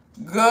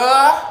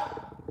 Good.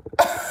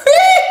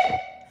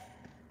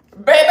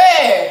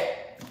 Baby.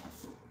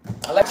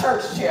 I like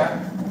church chair.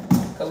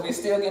 Because we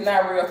still getting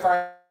that real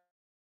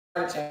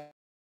furniture.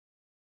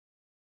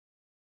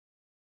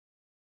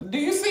 Do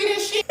you see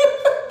this shit?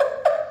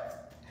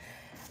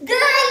 Girl,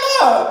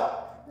 look.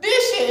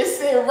 This shit is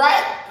sitting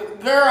right,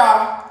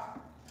 girl.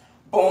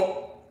 Boom.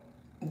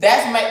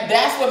 That's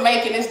what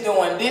making this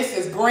doing. This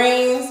is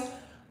greens,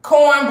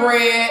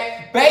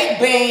 cornbread,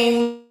 baked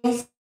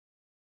beans.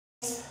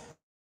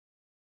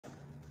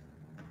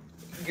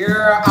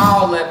 Girl,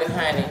 all of it,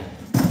 honey.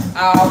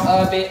 All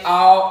of it,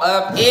 all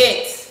of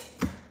it.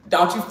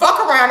 Don't you fuck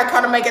around and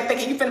come to make it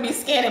thinking you finna be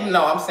scanning.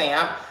 No, I'm saying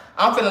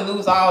I'm finna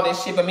lose all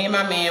this shit. But me and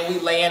my man, we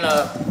laying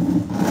up.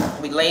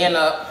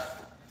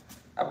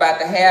 About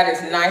to have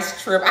this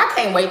nice trip. I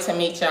can't wait to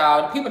meet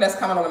y'all. The people that's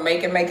coming on the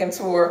making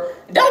tour.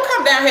 Don't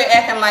come down here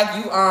acting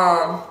like you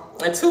are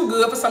too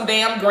good for some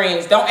damn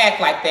greens. Don't act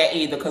like that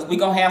either, because we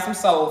gonna have some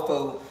soul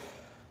food.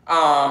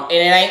 And it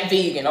ain't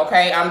vegan,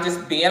 okay? I'm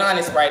just being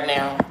honest right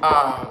now.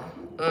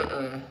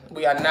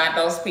 We are not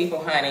those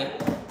people, honey.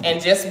 And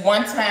just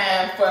one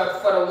time for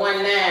the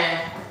 1-9.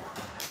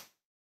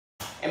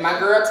 And my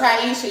girl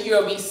Taisha, you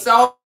will be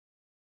so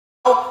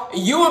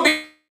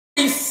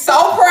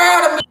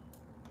proud of me.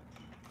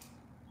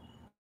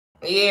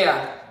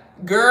 Yeah,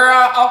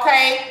 girl,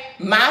 okay.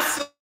 My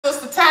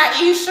sister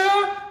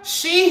Taisha,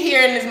 she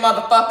here in this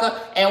motherfucker,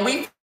 and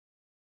we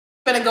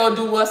finna go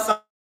do us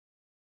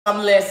some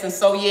lessons.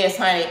 So yes,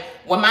 honey,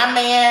 when my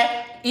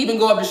man even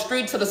go up the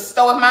street to the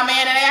store, if my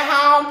man is at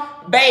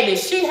home, baby,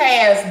 she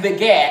has the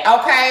gat,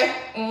 okay?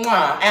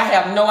 I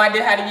have no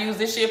idea how to use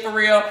this shit for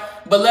real,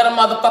 but let a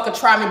motherfucker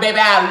try me, baby.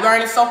 I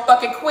learned it so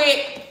fucking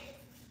quick.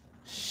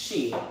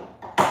 Shit.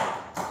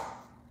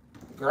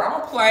 Girl, I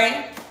don't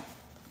play.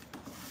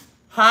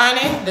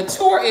 Honey, the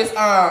tour is,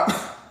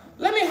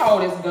 let me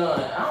hold this gun.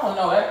 I don't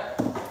know,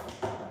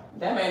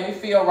 that made me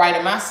feel right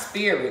in my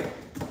spirit.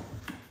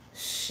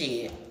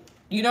 Shit.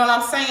 You know what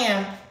I'm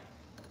saying?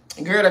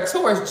 Girl, the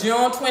tour is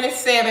June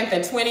 27th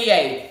and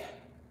 28th.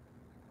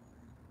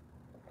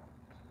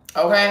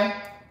 Okay?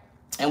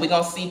 And we're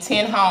going to see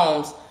 10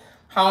 homes.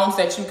 Homes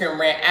that you can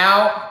rent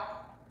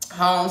out.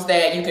 Homes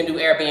that you can do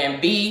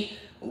Airbnb.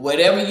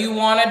 Whatever you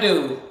want to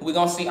do. We're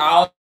going to see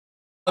all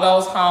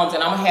those homes,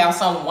 and I'm gonna have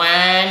some wine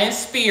and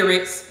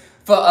spirits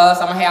for us.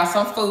 I'm gonna have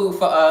some food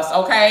for us,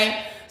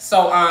 okay?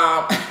 So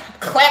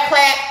clack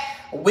clack,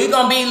 we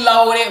gonna be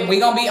loaded, we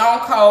gonna be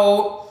on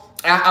code.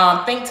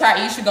 I think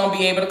Taisha gonna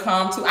be able to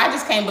come too. I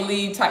just can't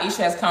believe Taisha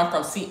has come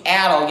from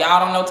Seattle.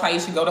 Y'all don't know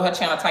Taisha, go to her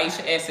channel,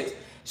 Taisha Essex.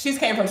 She's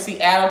came from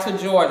Seattle to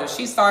Georgia.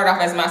 She started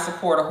off as my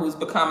supporter, who's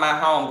become my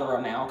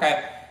homegirl now,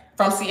 okay?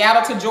 From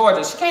Seattle to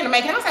Georgia. She came to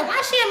Macon. I was like, why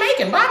is she in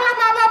Macon? Blah, blah,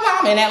 blah, blah, blah.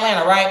 I'm in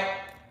Atlanta, right?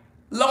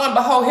 Lo and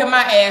behold, here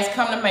my ass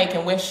come to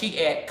Macon. Where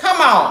she at? Come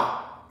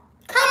on.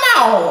 Come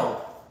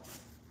on.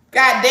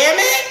 God damn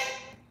it.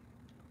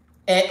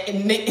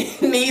 And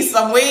need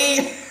some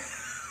weed.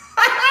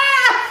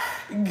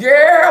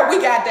 Girl,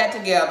 we got that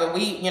together.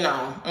 We, you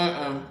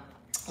know,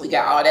 we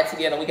got all that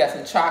together. We got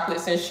some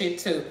chocolates and shit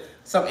too.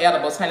 Some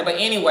edibles, honey. But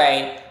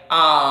anyway,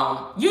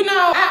 you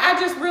know, I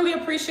just really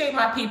appreciate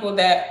my people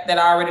that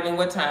already knew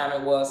what time it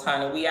was,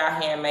 honey. We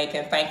out here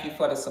making. Thank you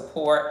for the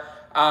support.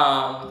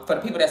 For the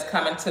people that's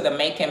coming to the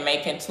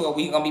making tour,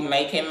 we're gonna be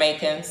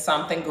making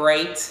something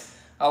great,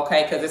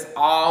 okay? Because it's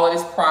all of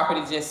this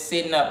property just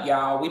sitting up,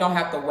 y'all. We don't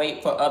have to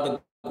wait for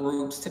other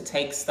groups to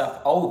take stuff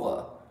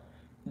over.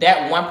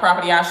 That one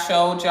property I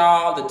showed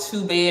y'all, the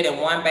 2-bed and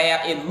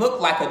 1-bath, it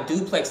looked like a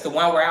duplex, the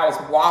one where I was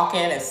walking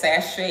and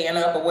sashaying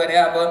up or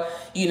whatever,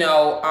 you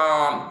know,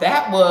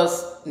 that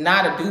was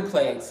not a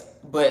duplex,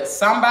 but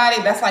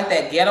somebody, that's like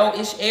that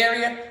ghetto-ish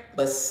area,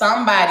 but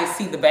somebody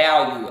see the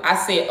value. I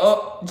said,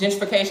 oh,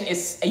 gentrification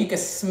is, you can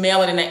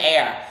smell it in the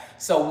air.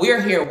 So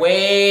we're here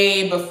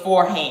way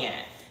beforehand.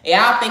 And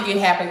I don't think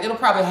it happens. It'll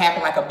probably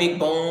happen like a big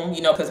boom,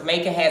 you know, because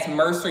Macon has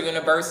Mercer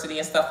University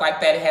and stuff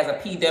like that. It has a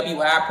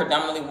PWI,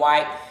 predominantly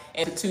white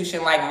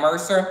institution like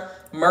Mercer.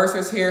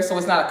 Mercer's here, so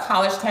it's not a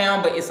college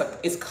town, but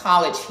it's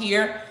college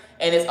here.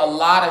 And it's a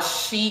lot of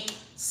chic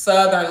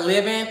Southern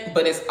living,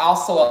 but it's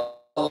also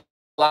a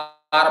lot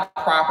of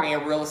property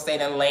and real estate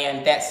and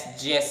land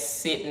that's just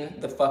sitting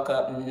the fuck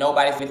up.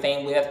 Nobody's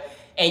anything with.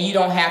 And you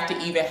don't have to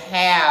even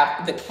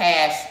have the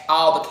cash,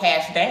 all the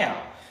cash down.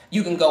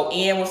 You can go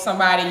in with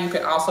somebody. You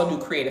can also do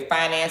creative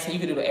financing. You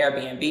can do the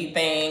Airbnb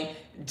thing.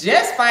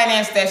 Just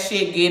finance that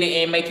shit, get it,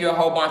 and make you a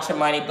whole bunch of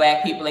money,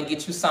 black people, and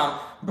get you some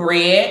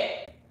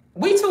bread.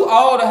 We too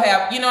old to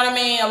have, you know what I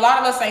mean? A lot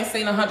of us ain't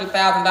seen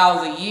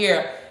 $100,000 a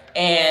year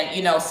and,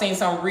 you know, seen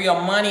some real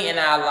money in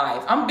our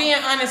life. I'm being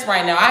honest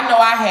right now. I know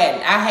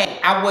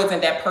I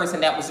wasn't that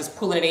person that was just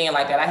pulling it in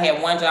like that. I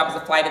had one job as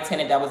a flight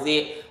attendant. That was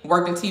it.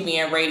 Worked in TV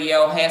and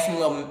radio, had some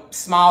little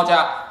small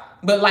job,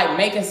 but like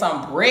making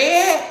some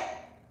bread,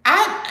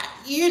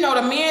 you know,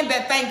 the men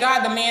that, thank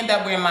God, the men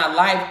that were in my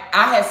life,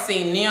 I had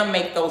seen them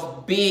make those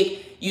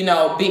big, you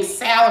know, big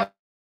salaries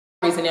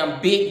and them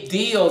big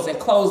deals and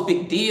close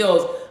big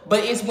deals.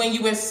 But it's when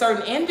you in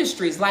certain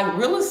industries like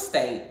real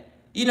estate.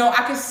 You know,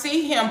 I could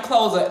see him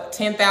close a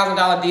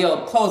 $10,000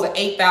 deal, close an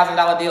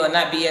 $8,000 deal and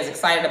not be as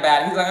excited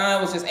about it. He's like, oh,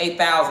 it was just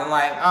 $8,000.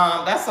 Like,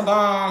 that's a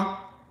bomb.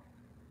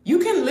 You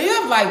can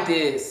live like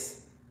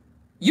this.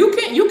 You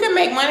can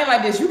make money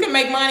like this. You can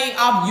make money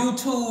off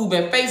YouTube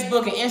and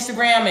Facebook and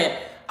Instagram and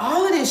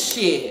all of this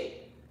shit.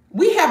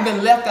 We have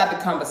been left out the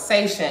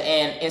conversation,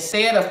 and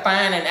instead of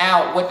finding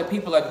out what the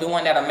people are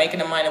doing that are making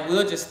the money,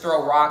 we'll just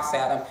throw rocks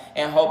at them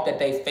and hope that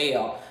they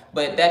fail.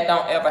 But that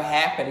don't ever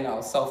happen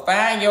though. So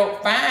find your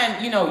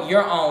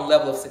own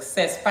level of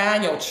success.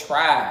 Find your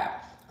tribe.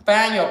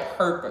 Find your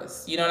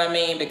purpose. You know what I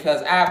mean?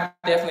 Because I've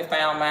definitely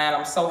found mine.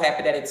 I'm so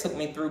happy that it took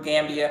me through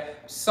Gambia.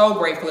 So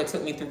grateful it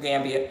took me through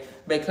Gambia,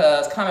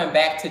 because coming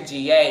back to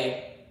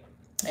GA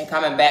and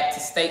coming back to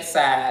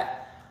stateside,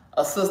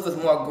 a sister's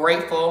more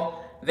grateful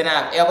than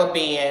I've ever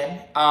been.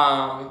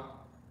 I'm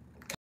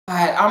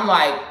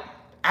like,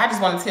 I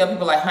just want to tell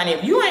people, like, honey,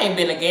 if you ain't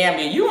been to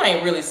Gambia, you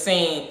ain't really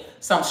seen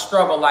some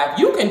struggle life.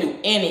 You can do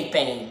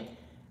anything,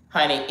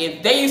 honey.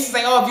 If they used to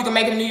say, oh, if you can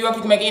make it in New York,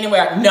 you can make it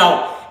anywhere.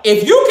 No,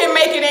 if you can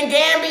make it in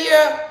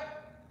Gambia,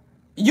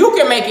 you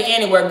can make it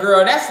anywhere,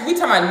 girl. We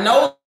talking about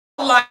no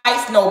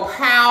lights, no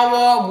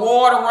power,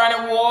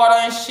 running water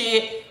and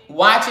shit.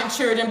 Watching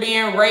children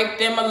being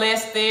raped and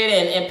molested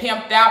and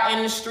pimped out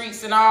in the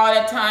streets and all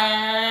that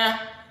time.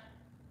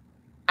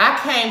 I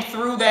came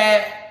through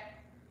that.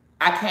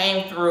 I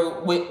came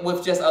through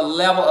with just a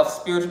level of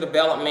spiritual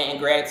development and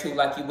gratitude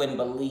like you wouldn't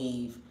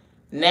believe.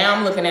 Now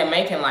I'm looking at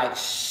making like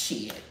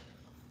shit.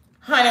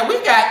 Honey,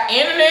 we got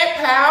internet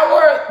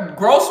power,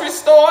 grocery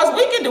stores.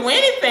 We can do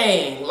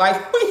anything.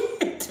 Like, we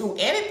can do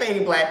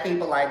anything, Black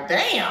people. Like,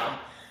 damn.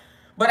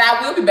 But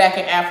I will be back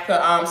in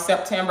Africa.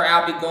 September,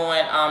 I'll be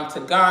going to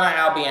Ghana.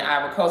 I'll be in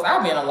Ivory Coast.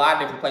 I'll be in a lot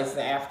of different places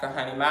in Africa,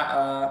 honey.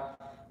 My,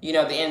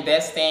 the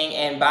investing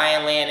and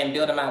buying land and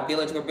building my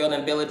village. We're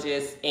building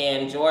villages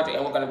in Georgia,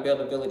 and we're going to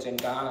build a village in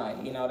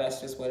Ghana. You know,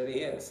 that's just what it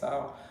is.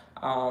 So,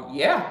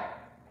 yeah.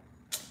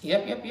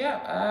 Yep.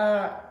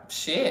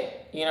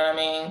 Shit. You know what I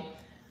mean?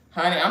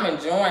 Honey, I'm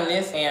enjoying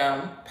this.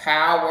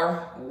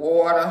 Power,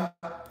 water,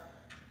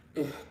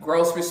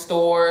 grocery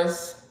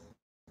stores.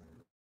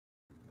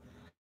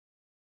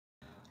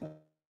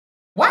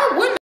 Why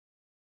wouldn't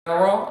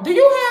Arrow? Do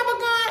you have a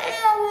gun,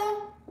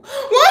 Arrow?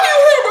 Why do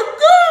you have a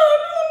gun?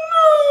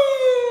 No.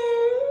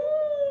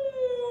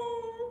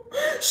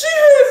 She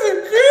has a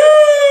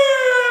gun.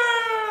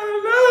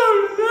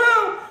 No.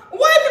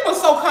 White people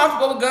are so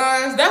comfortable with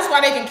guns. That's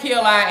why they can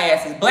kill our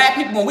asses. Black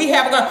people, when we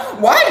have a gun,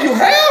 why do you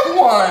have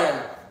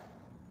one?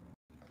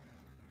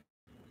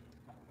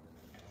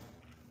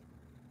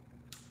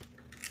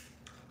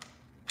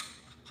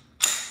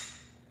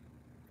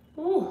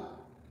 Ooh.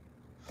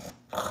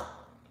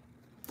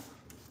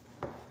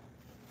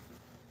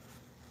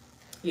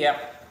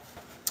 Yep.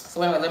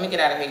 So anyway, let me get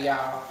out of here,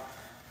 y'all.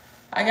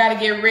 I gotta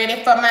get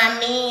ready for my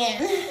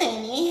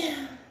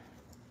man.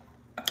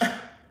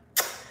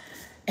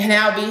 And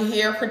I'll be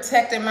here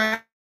protecting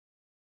myself.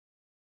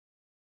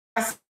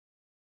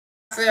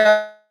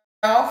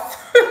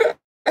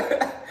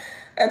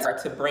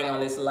 To bring on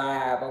this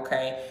live,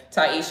 okay?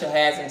 Taisha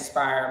has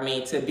inspired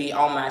me to be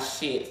on my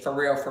shit, for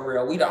real, for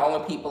real. We the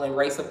only people and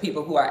race of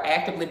people who are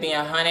actively being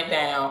hunted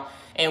down,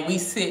 and we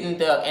sit and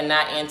duck and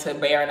not into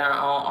bearing our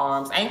own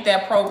arms. Ain't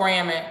that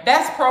programming?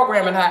 That's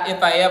programming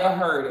if I ever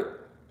heard it.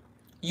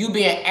 You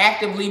being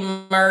actively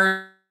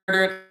murdered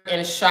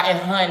and shot and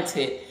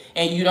hunted,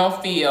 and you don't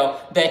feel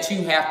that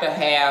you have to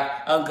have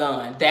a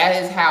gun.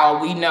 That is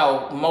how we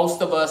know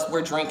most of us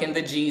were drinking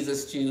the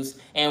Jesus juice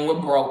and we're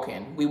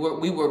broken. We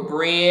were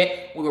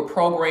bred, we were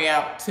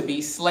programmed to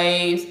be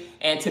slaves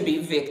and to be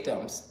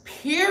victims,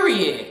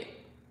 period.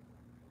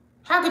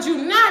 How could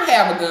you not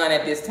have a gun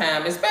at this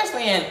time,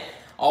 especially in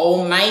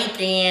old Macon?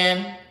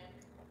 Hey,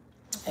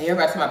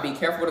 everybody talking about be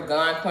careful with a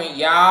gun, queen.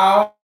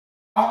 Y'all,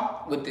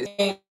 with this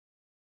thing.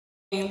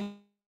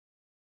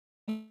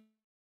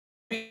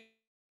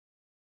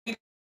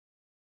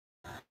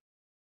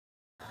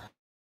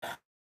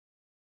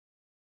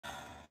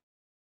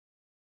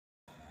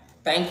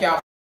 Thank y'all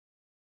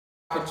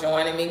for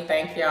joining me.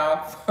 Thank you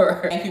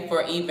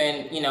for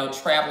even,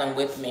 traveling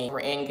with me. We're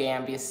in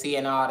Gambia,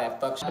 seeing all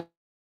that fuck shit.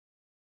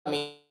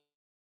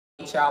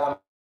 Y'all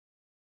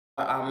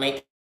are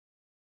making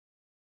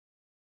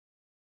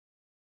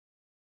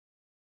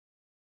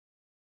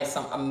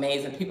some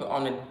amazing people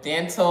on the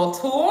dental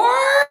tour.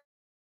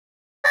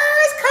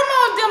 Come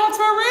on, dental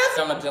tourists.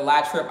 On the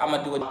July trip, I'm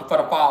gonna do it for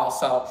the fall.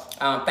 So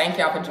thank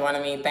y'all for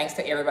joining me. Thanks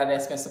to everybody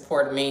that's been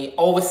supporting me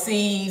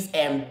overseas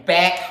and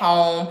back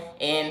home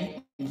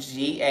in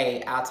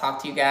GA. I'll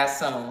talk to you guys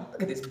soon.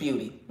 Look at this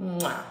beauty.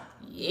 Mwah.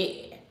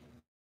 Yeah.